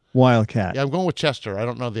 Wildcat. Yeah, I'm going with Chester. I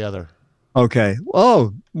don't know the other. Okay.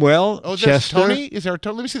 Oh, well, Oh, is Chester. there Tony? Is there a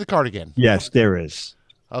Tony? Let me see the card again. Yes, there is.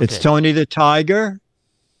 Okay. It's Tony the Tiger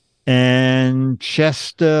and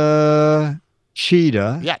Chester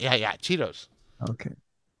Cheetah. Yeah. Cheetos. Okay.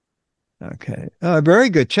 Okay. Very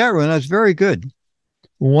good. Chat room. That's very good.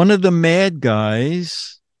 One of the mad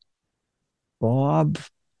guys, Bob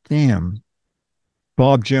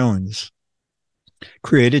Jones,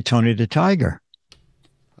 created Tony the Tiger.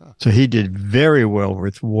 So he did very well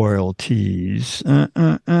with royalties. I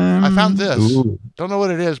found this. Ooh. Don't know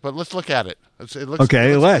what it is, but let's look at it. It looks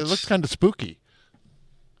Okay, it let's. looks kind of spooky.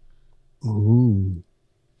 Ooh.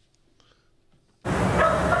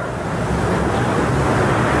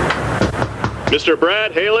 Mr.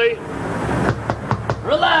 Brad Haley?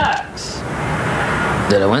 Relax.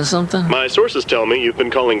 Did I win something? My sources tell me you've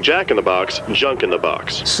been calling Jack in the Box junk in the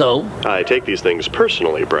box. So? I take these things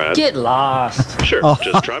personally, Brad. Get lost. Sure,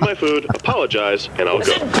 just try my food, apologize, and I'll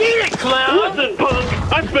go. Beat it, clown! Listen,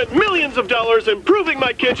 punk! I've spent millions of dollars improving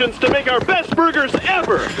my kitchens to make our best burgers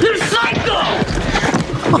ever! You're psycho!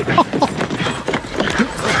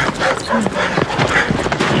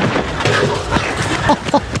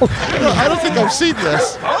 I don't think I've seen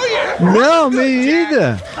this. No, me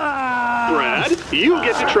either. Brad, you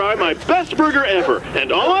get to try my best burger ever,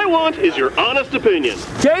 and all I want is your honest opinion.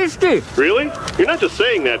 Tasty! Really? You're not just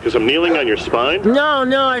saying that because I'm kneeling on your spine? No,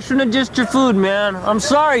 I shouldn't have dissed your food, man. I'm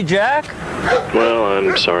sorry, Jack. Well,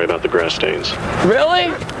 I'm sorry about the grass stains. Really?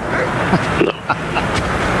 No.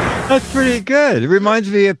 That's pretty good. It reminds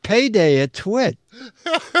me of Payday at TWiT.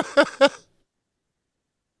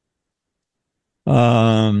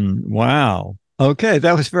 Wow. Okay,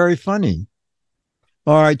 that was very funny.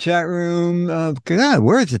 All right, chat room. God,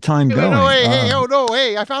 where's the time going?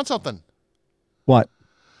 Hey, I found something. What?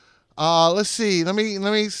 Let's see. Let me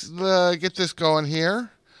get this going here.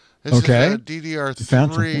 This Okay. is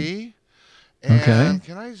DDR3. And Okay.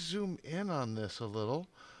 can I zoom in on this a little?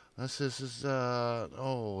 This is it's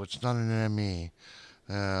not an ME.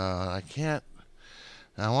 I can't.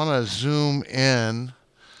 I want to zoom in.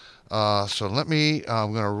 So let me,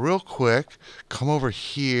 I'm going to real quick come over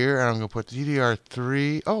here and I'm going to put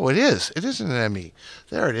DDR3. Oh, it is. It is an ME.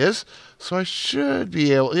 There it is. So I should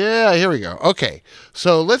be able, yeah, here we go. Okay.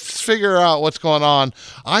 So let's figure out what's going on.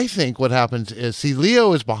 I think what happens is, see,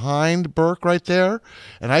 Leo is behind Burke right there.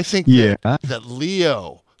 And I think that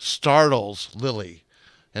Leo startles Lily.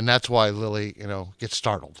 And that's why Lily, gets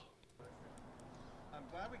startled.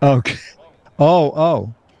 Okay.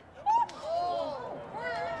 Oh.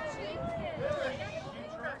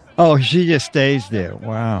 Oh, she just stays there.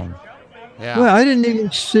 Wow. Yeah. Well, I didn't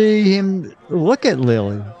even see him look at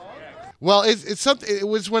Lily. Well, it's something. It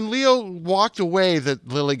was when Leo walked away that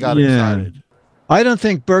Lily got excited. I don't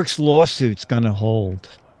think Burke's lawsuit's going to hold.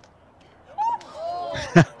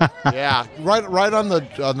 Yeah, right on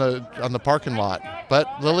the parking lot. But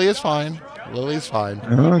Lily is fine. Lily's fine.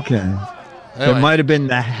 Okay. Anyway. It might have been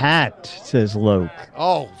the hat, says Loke.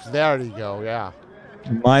 Oh, there you go. Yeah.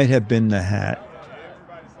 It might have been the hat.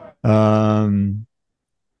 All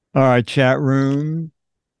right, chat room.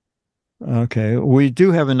 Okay, we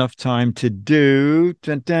do have enough time to do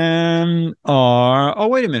wait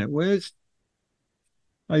a minute.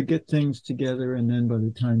 I get things together and then by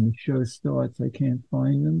the time the show starts I can't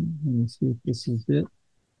find them. Let me see if this is it.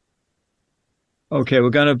 Okay,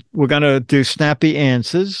 we're gonna do snappy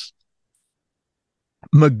answers.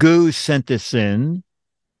 Magoo sent this in.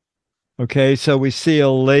 Okay, so we see a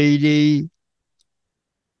lady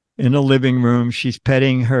in a living room. She's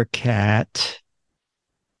petting her cat.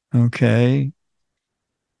 Okay.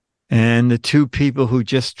 And the two people who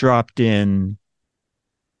just dropped in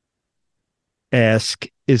ask,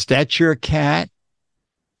 is that your cat?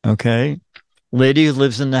 Okay. Lady who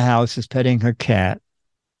lives in the house is petting her cat.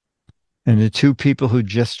 And the two people who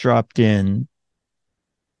just dropped in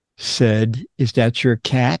said, is that your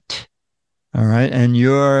cat? All right.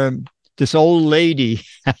 And this old lady,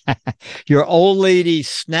 your old lady's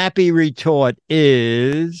snappy retort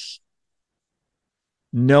is,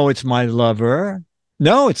 no, it's my lover.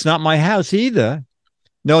 No, it's not my house either.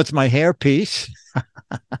 No, it's my hairpiece.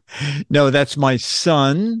 No, that's my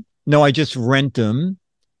son. No, I just rent him.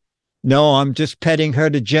 No, I'm just petting her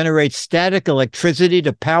to generate static electricity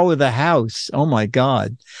to power the house. Oh, my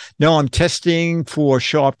God. No, I'm testing for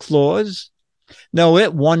sharp claws. No,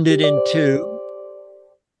 it wandered into.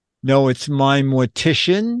 No, it's my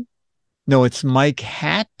mortician. No, it's Mike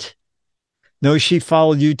Hat. No, she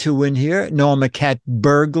followed you two in here. No, I'm a cat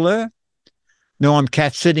burglar. No, I'm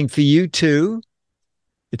cat sitting for you two.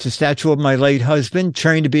 It's a statue of my late husband,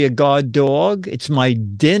 trained to be a guard dog. It's my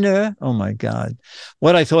dinner. Oh, my God.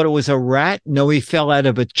 What, I thought it was a rat? No, he fell out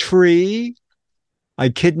of a tree. I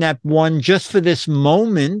kidnapped one just for this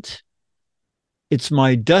moment. It's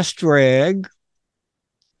my dust rag.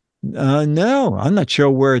 No, I'm not sure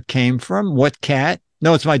where it came from. What cat?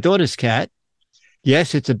 No, it's my daughter's cat.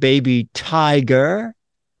 Yes, it's a baby tiger.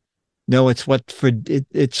 No, it's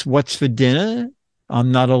it's what's for dinner.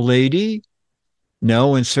 I'm not a lady.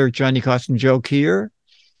 No, insert Johnny Carson joke here.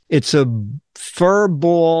 It's a fur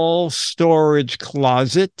ball storage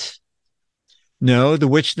closet. No, the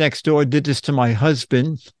witch next door did this to my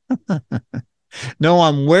husband. No,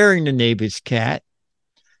 I'm wearing the neighbor's cat.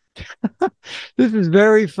 This is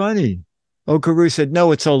very funny. Okaru said,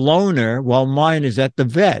 no, it's a loner while mine is at the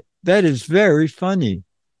vet. That is very funny.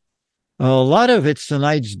 A lot of it's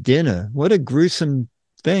tonight's dinner. What a gruesome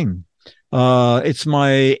thing. It's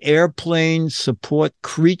my airplane support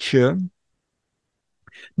creature.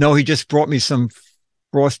 No, he just brought me some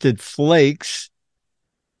frosted flakes.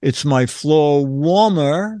 It's my floor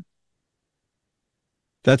warmer.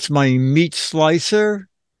 That's my meat slicer.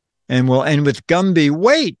 And we'll end with Gumby.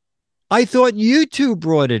 Wait, I thought you two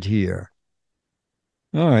brought it here.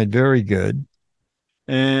 All right, very good.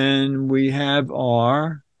 And we have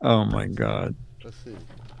our, oh my God.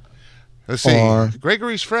 Let's see.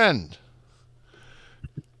 Gregory's friend.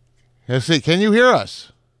 Let's see. Can you hear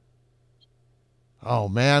us? Oh,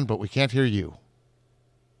 man, but we can't hear you.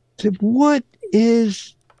 What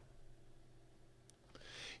is...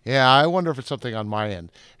 Yeah, I wonder if it's something on my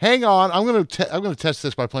end. Hang on. I'm going to test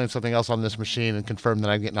this by playing something else on this machine and confirm that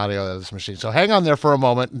I'm getting audio out of this machine. So hang on there for a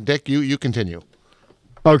moment. Dick, you continue.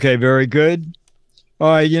 Okay, very good. All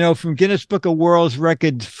right, you know, from Guinness Book of World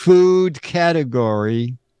Records food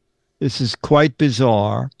category, this is quite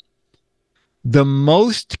bizarre. The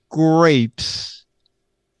most grapes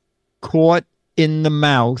caught in the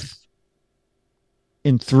mouth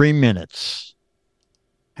in 3 minutes.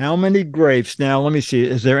 How many grapes? Now, let me see.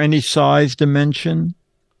 Is there any size dimension?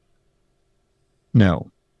 No.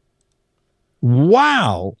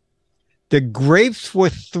 Wow. The grapes were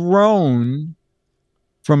thrown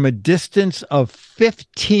from a distance of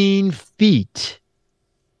 15 feet.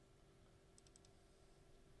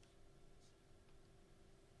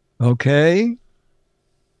 Okay.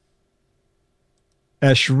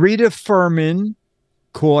 Ashrita Furman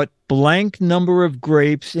caught blank number of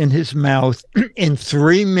grapes in his mouth in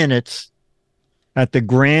 3 minutes at the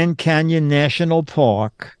Grand Canyon National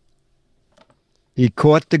Park. He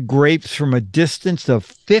caught the grapes from a distance of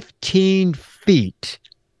 15 feet.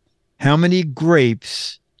 How many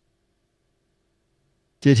grapes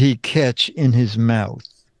did he catch in his mouth?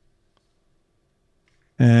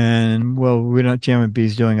 And, well, we're not Jam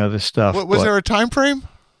B's doing other stuff. Was there a time frame?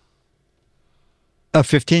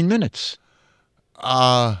 15 minutes.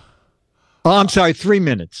 Oh, I'm sorry, 3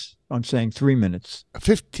 minutes. I'm saying 3 minutes.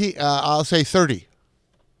 15, I'll say 30.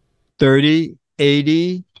 30,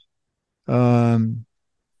 80. I'm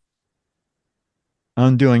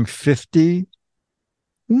doing 50.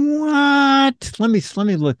 What? Let me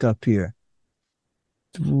look up here.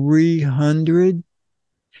 300.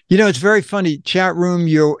 You know, it's very funny. Chat room,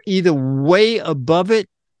 you're either way above it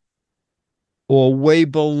or way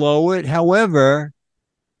below it. However,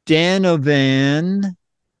 Danovan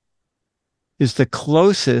is the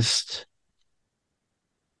closest.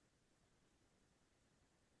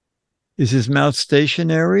 Is his mouth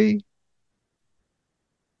stationary?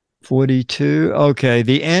 42. Okay,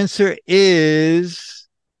 the answer is...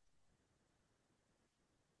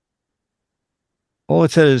 all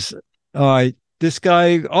it says, all right, this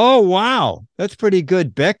guy, oh, wow, that's pretty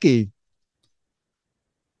good. Becky.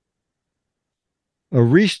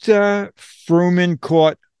 Arista Fruman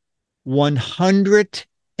caught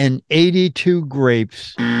 182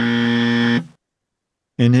 grapes in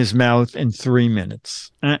his mouth in 3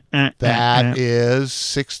 minutes. That is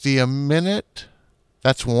 60 a minute.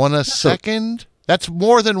 That's one a second. That's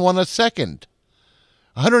more than one a second.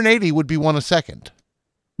 180 would be one a second.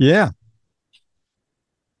 Yeah.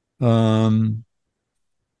 All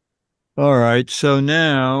right. So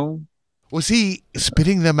now, was he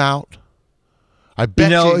spitting them out? I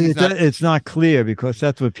bet it's not clear because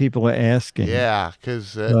that's what people are asking. Yeah,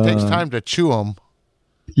 because it takes time to chew them.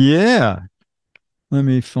 Yeah. Let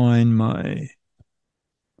me find my.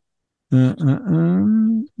 Okay.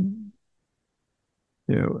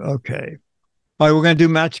 All right, we're going to do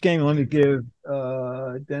match game. Let me give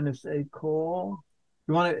Dennis a call.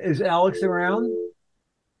 You want to? Is Alex around?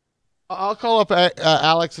 I'll call up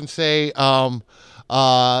Alex and say,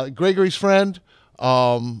 Gregory's friend.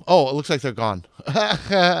 Oh, it looks like they're gone.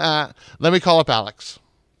 Let me call up Alex.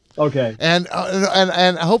 Okay. And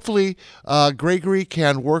hopefully Gregory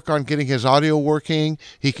can work on getting his audio working.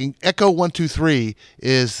 He can Echo 123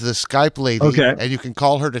 is the Skype lady. Okay. And you can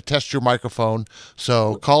call her to test your microphone.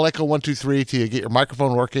 So call Echo 123 till you get your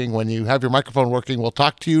microphone working. When you have your microphone working, we'll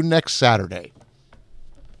talk to you next Saturday.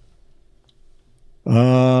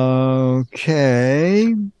 Okay.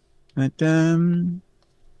 But,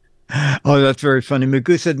 oh, that's very funny.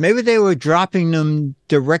 Magoo said maybe they were dropping them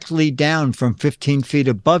directly down from 15 feet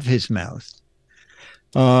above his mouth.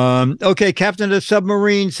 Okay, Captain of the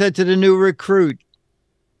submarine said to the new recruit,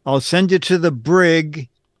 I'll send you to the brig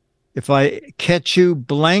if I catch you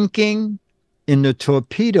blanking in the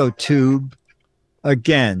torpedo tube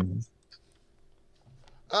again.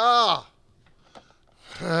 Ah.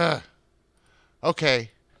 Okay.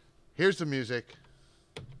 Here's the music.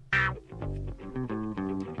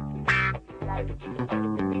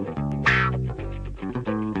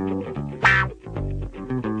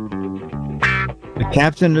 The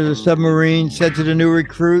captain of the submarine said to the new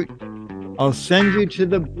recruit, I'll send you to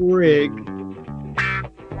the brig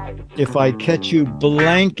if I catch you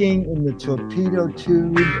blanking in the torpedo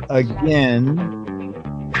tube again.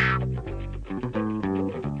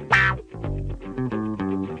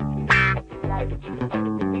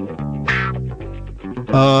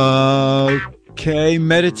 Okay,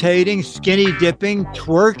 meditating, skinny dipping,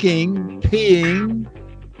 twerking, peeing,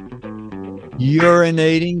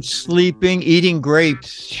 urinating, sleeping, eating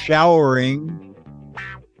grapes, showering.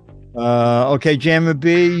 Okay, Jammer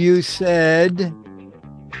B, you said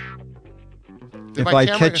if I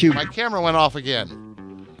catch you. My camera went off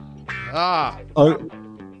again. Ah. Oh,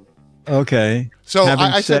 okay. So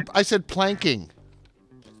I said planking.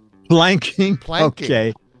 Planking. Planking.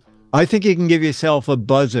 Okay. I think you can give yourself a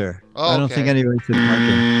buzzer. Oh, I don't think anybody said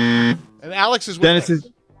planking. And Alex is with Dennis us.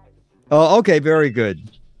 Oh, okay, very good.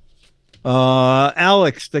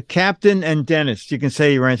 Alex, the captain, and Dennis, you can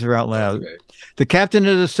say your answer out loud. Okay. The captain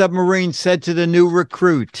of the submarine said to the new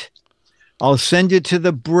recruit, I'll send you to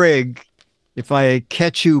the brig if I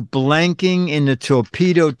catch you blanking in the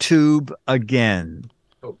torpedo tube again.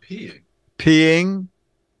 Oh, peeing. Peeing.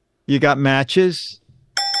 You got matches.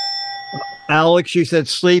 Alex, you said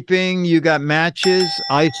sleeping. You got matches.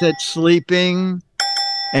 I said sleeping.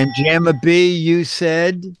 And Jamma B, you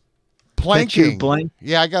said planking.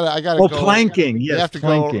 Yeah, I gotta go. Planking. Yes, you have to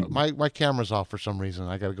planking. go. My camera's off for some reason.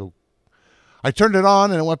 I gotta go. I turned it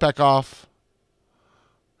on and it went back off.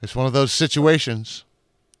 It's one of those situations.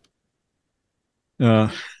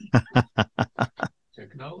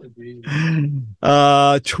 Technology.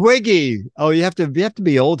 Twiggy. Oh, you have to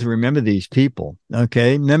be old to remember these people.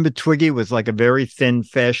 Okay, remember Twiggy was like a very thin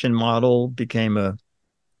fashion model, became a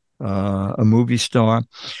movie star.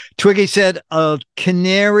 Twiggy said a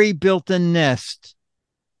canary built a nest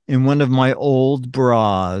in one of my old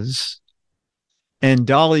bras, and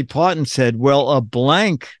Dolly Parton said, "Well, a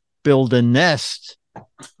blank built a nest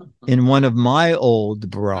in one of my old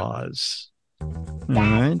bras." All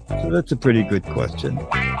right, so that's a pretty good question.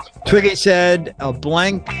 Twiggy said a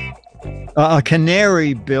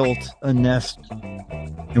canary built a nest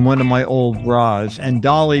in one of my old bras. And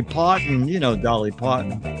Dolly Parton, you know Dolly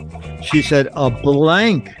Parton, she said a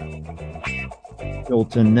blank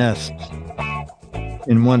built a nest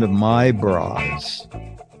in one of my bras.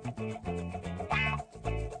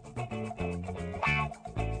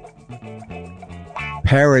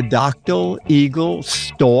 Pterodactyl, eagle,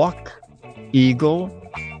 stork, eagle,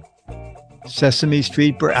 Sesame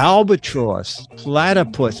Street bird, albatross,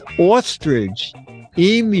 platypus, ostrich,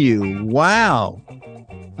 emu. Wow.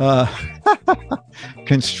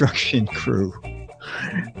 Construction crew.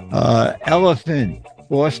 Elephant,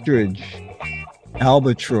 ostrich,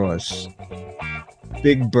 albatross,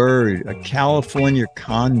 big bird, a California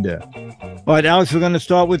conda. All right, Alex, we're going to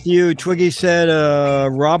start with you. Twiggy said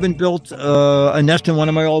Robin built a nest in one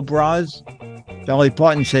of my old bras. Dolly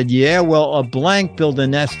Parton said, yeah, well, a blank built a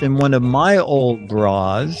nest in one of my old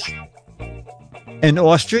bras. And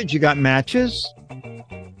ostrich, you got matches?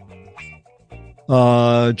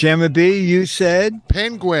 Jamma B, you said?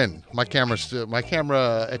 Penguin. My camera,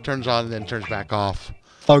 it turns on and then turns back off.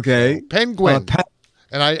 Okay. So, penguin.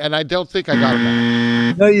 And I don't think I got it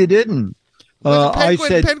back. No, you didn't. I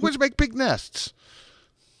said penguins make big nests.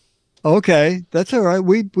 Okay, that's all right.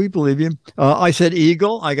 We believe you. I said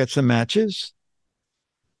eagle. I got some matches.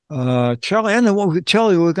 Charlie, I don't know what.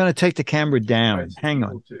 Charlie, we're going to take the camera down. Right, hang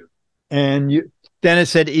on. And you, Dennis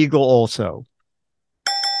said eagle also.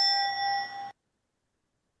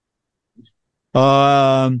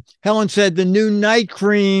 Helen said the new night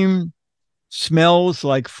cream smells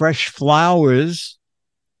like fresh flowers.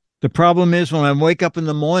 The problem is when I wake up in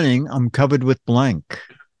the morning, I'm covered with blank.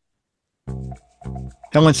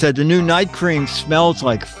 Helen said the new night cream smells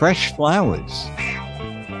like fresh flowers.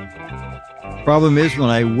 Problem is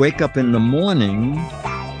when I wake up in the morning,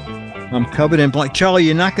 I'm covered in blank. Charlie,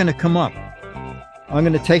 you're not going to come up. I'm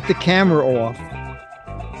going to take the camera off.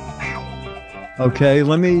 Okay,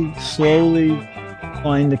 let me slowly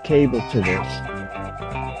find the cable to this.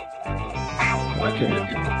 Okay.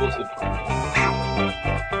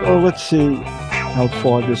 Oh, let's see how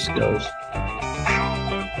far this goes.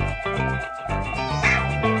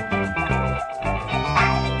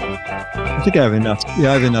 I think I have enough. Yeah,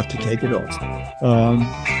 I have enough to take it off.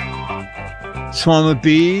 Swarm of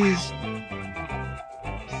bees.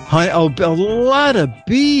 Oh, a lot of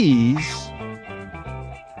bees.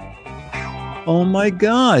 Oh my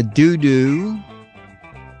God. Doo-doo.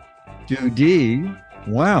 Doo-dee.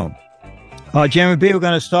 Wow. Jammer B, we're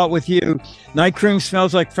going to start with you. Night cream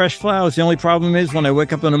smells like fresh flowers. The only problem is when I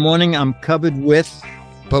wake up in the morning, I'm covered with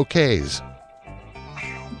Bouquets.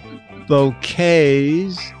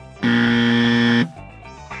 Bouquets.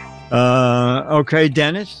 Okay,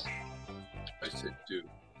 Dennis. I said dew.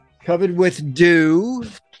 Covered with dew.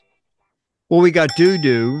 Well, we got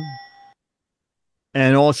doo-doo.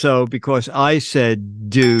 And also because I said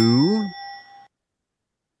dew.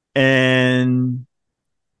 And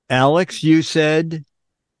Alex, you said,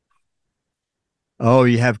 oh,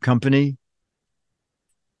 you have company?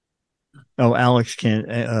 Oh, Alex can't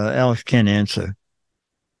answer.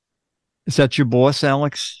 Is that your boss,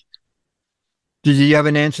 Alex? Did you have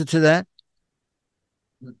an answer to that?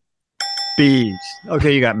 Bees.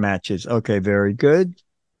 Okay, you got matches. Okay, very good.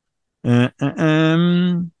 All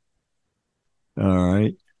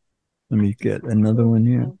right. Let me get another one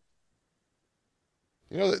here.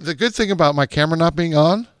 You know, the good thing about my camera not being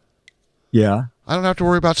on, Yeah. I don't have to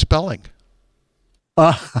worry about spelling.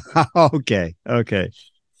 Okay. Okay.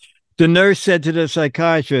 The nurse said to the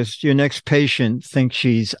psychiatrist, your next patient thinks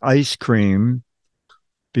she's ice cream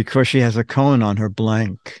because she has a cone on her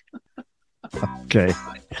blank. Okay.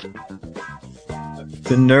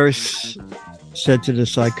 The nurse said to the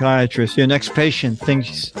psychiatrist, your next patient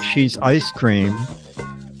thinks she's ice cream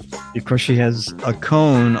because she has a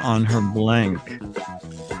cone on her blank.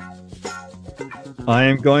 I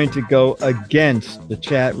am going to go against the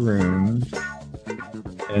chat room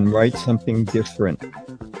and write something different.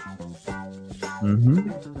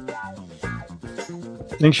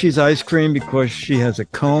 Think she's ice cream because she has a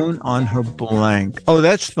cone on her blank. Oh,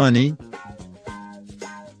 that's funny.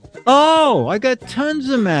 Oh, I got tons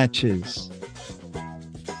of matches.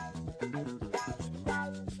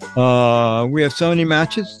 We have so many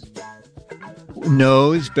matches.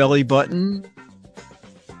 Nose, belly button.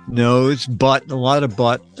 Nose, butt, a lot of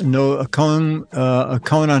butt. No, a cone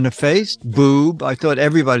on the face. Boob. I thought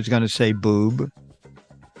everybody's going to say boob.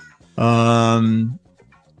 On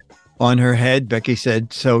her head, Becky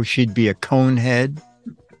said, so she'd be a cone head.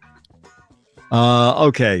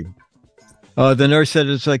 Okay. The nurse said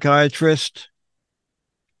to the psychiatrist,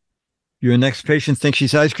 your next patient thinks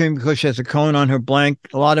she's ice cream because she has a cone on her blank.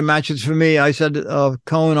 A lot of matches for me. I said a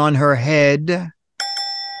cone on her head.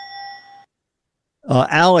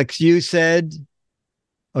 Alex, you said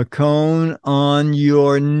a cone on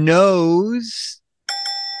your nose.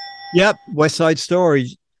 Yep, West Side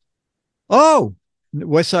Story. Oh,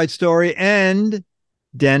 West Side Story and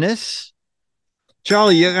Dennis.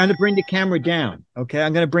 Charlie, you're going to bring the camera down. Okay,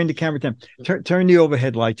 I'm going to bring the camera down. Turn the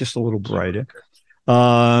overhead light just a little brighter.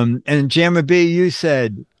 And Jammer B, you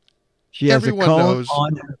said she has Everyone a cone knows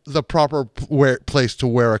on her. the proper place to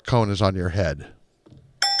wear a cone is on your head.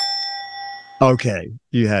 Okay,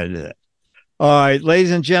 you had it. All right,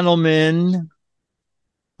 ladies and gentlemen,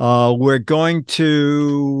 we've done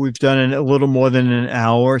it a little more than an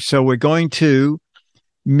hour, so we're going to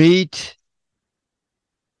meet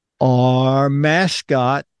our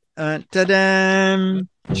mascot. Ta-da!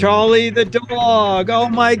 Charlie the dog. Oh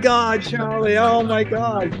my God, Charlie. Oh my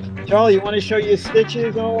God. Charlie, you want to show your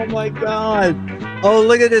stitches? Oh my God. Oh,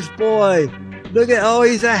 look at this boy. Oh,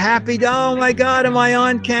 he's a happy dog. Oh my God. Am I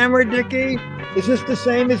on camera, Dickie? Is this the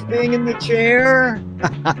same as being in the chair?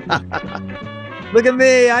 Look at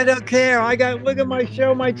me. I don't care. Look at my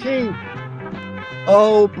teeth.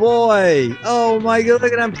 Oh boy. Oh my God.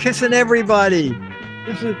 Look at I'm kissing everybody.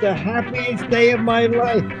 This is the happiest day of my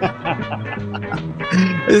life.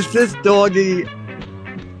 Is this doggy?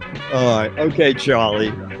 All right. Okay,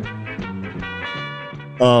 Charlie.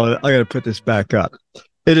 Oh, I got to put this back up.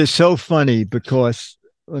 It is so funny because,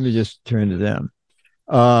 let me just turn it down.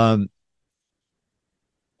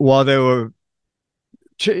 While they were,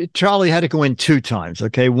 Charlie had to go in 2 times.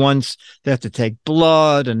 Okay. Once they have to take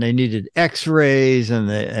blood and they needed x-rays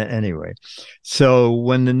anyway. So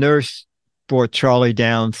when the nurse brought Charlie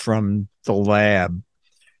down from the lab,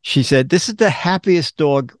 she said, this is the happiest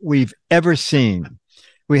dog we've ever seen.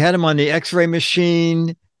 We had him on the x-ray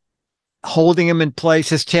machine, holding him in place.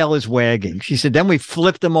 His tail is wagging. She said, then we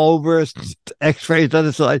flipped him over, x-rays the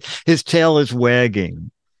other side. His tail is wagging.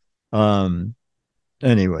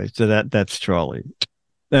 anyway, so that's Charlie.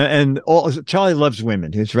 And Charlie loves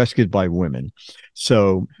women. He was rescued by women.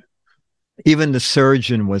 So even the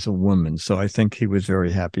surgeon was a woman. So I think he was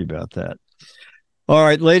very happy about that. All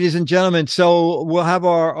right, ladies and gentlemen. So we'll have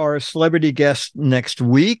our celebrity guest next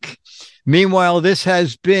week. Meanwhile, this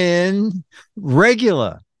has been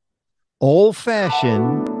regular,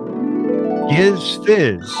 old-fashioned Giz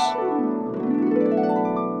Fiz.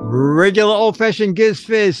 Regular old-fashioned Giz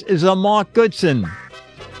Fiz is a Mark Goodson,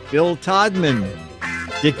 Bill Todman,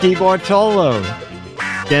 Dick DeBartolo,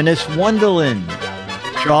 Dennis Wonderland,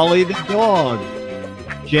 Charlie the Dog,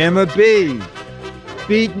 Jammer B,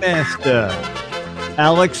 Beatmaster,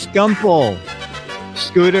 Alex Gumpel,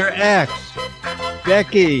 Scooter X,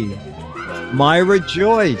 Becky, Myra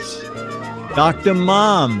Joyce, Dr.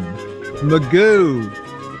 Mom, Magoo,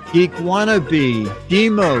 Geek Wannabe,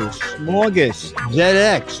 Demos, Morgus,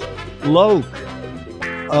 ZX, Loke,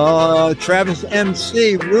 Travis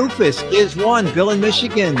MC, Rufus, Giz1, Bill in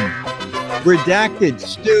Michigan, Redacted,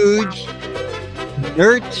 Stooge,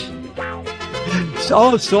 Nert,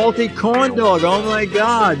 Salty Corn Dog, oh my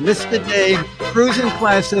God, Mr. Dave, Cruising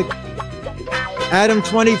Classic, Adam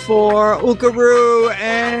 24, Ookaroo,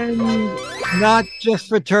 and not just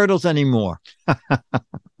for turtles anymore.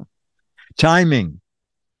 Timing.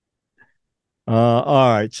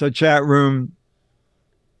 All right, so chat room.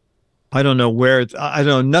 I don't know where it's, I don't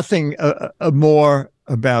know nothing more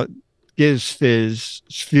about Giz Fiz's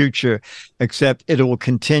future, except it will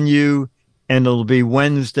continue and it'll be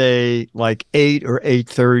Wednesday, like 8 or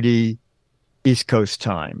 8:30 East Coast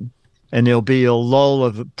time. And there'll be a lull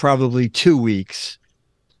of probably 2 weeks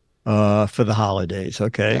for the holidays.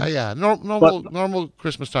 Okay. Yeah. Normal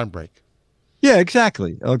Christmas time break. Yeah,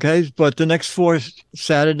 exactly. Okay. But the next 4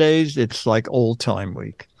 Saturdays, it's like old time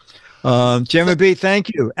week. Jimmy B, thank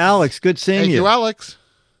you. Alex, good seeing you. Thank you, Alex.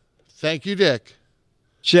 Thank you, Dick.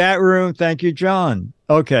 Chat room, thank you, John.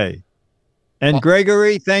 Okay. And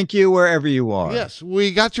Gregory, thank you wherever you are. Yes,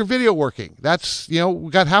 we got your video working. That's,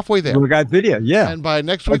 we got halfway there. We got video, yeah. And by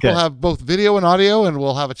next week, we'll have both video and audio, and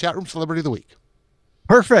we'll have a chat room celebrity of the week.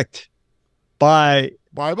 Perfect. Bye.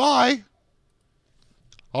 Bye-bye.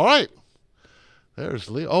 All right. There's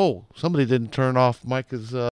Lee. Oh, somebody didn't turn off Micah's...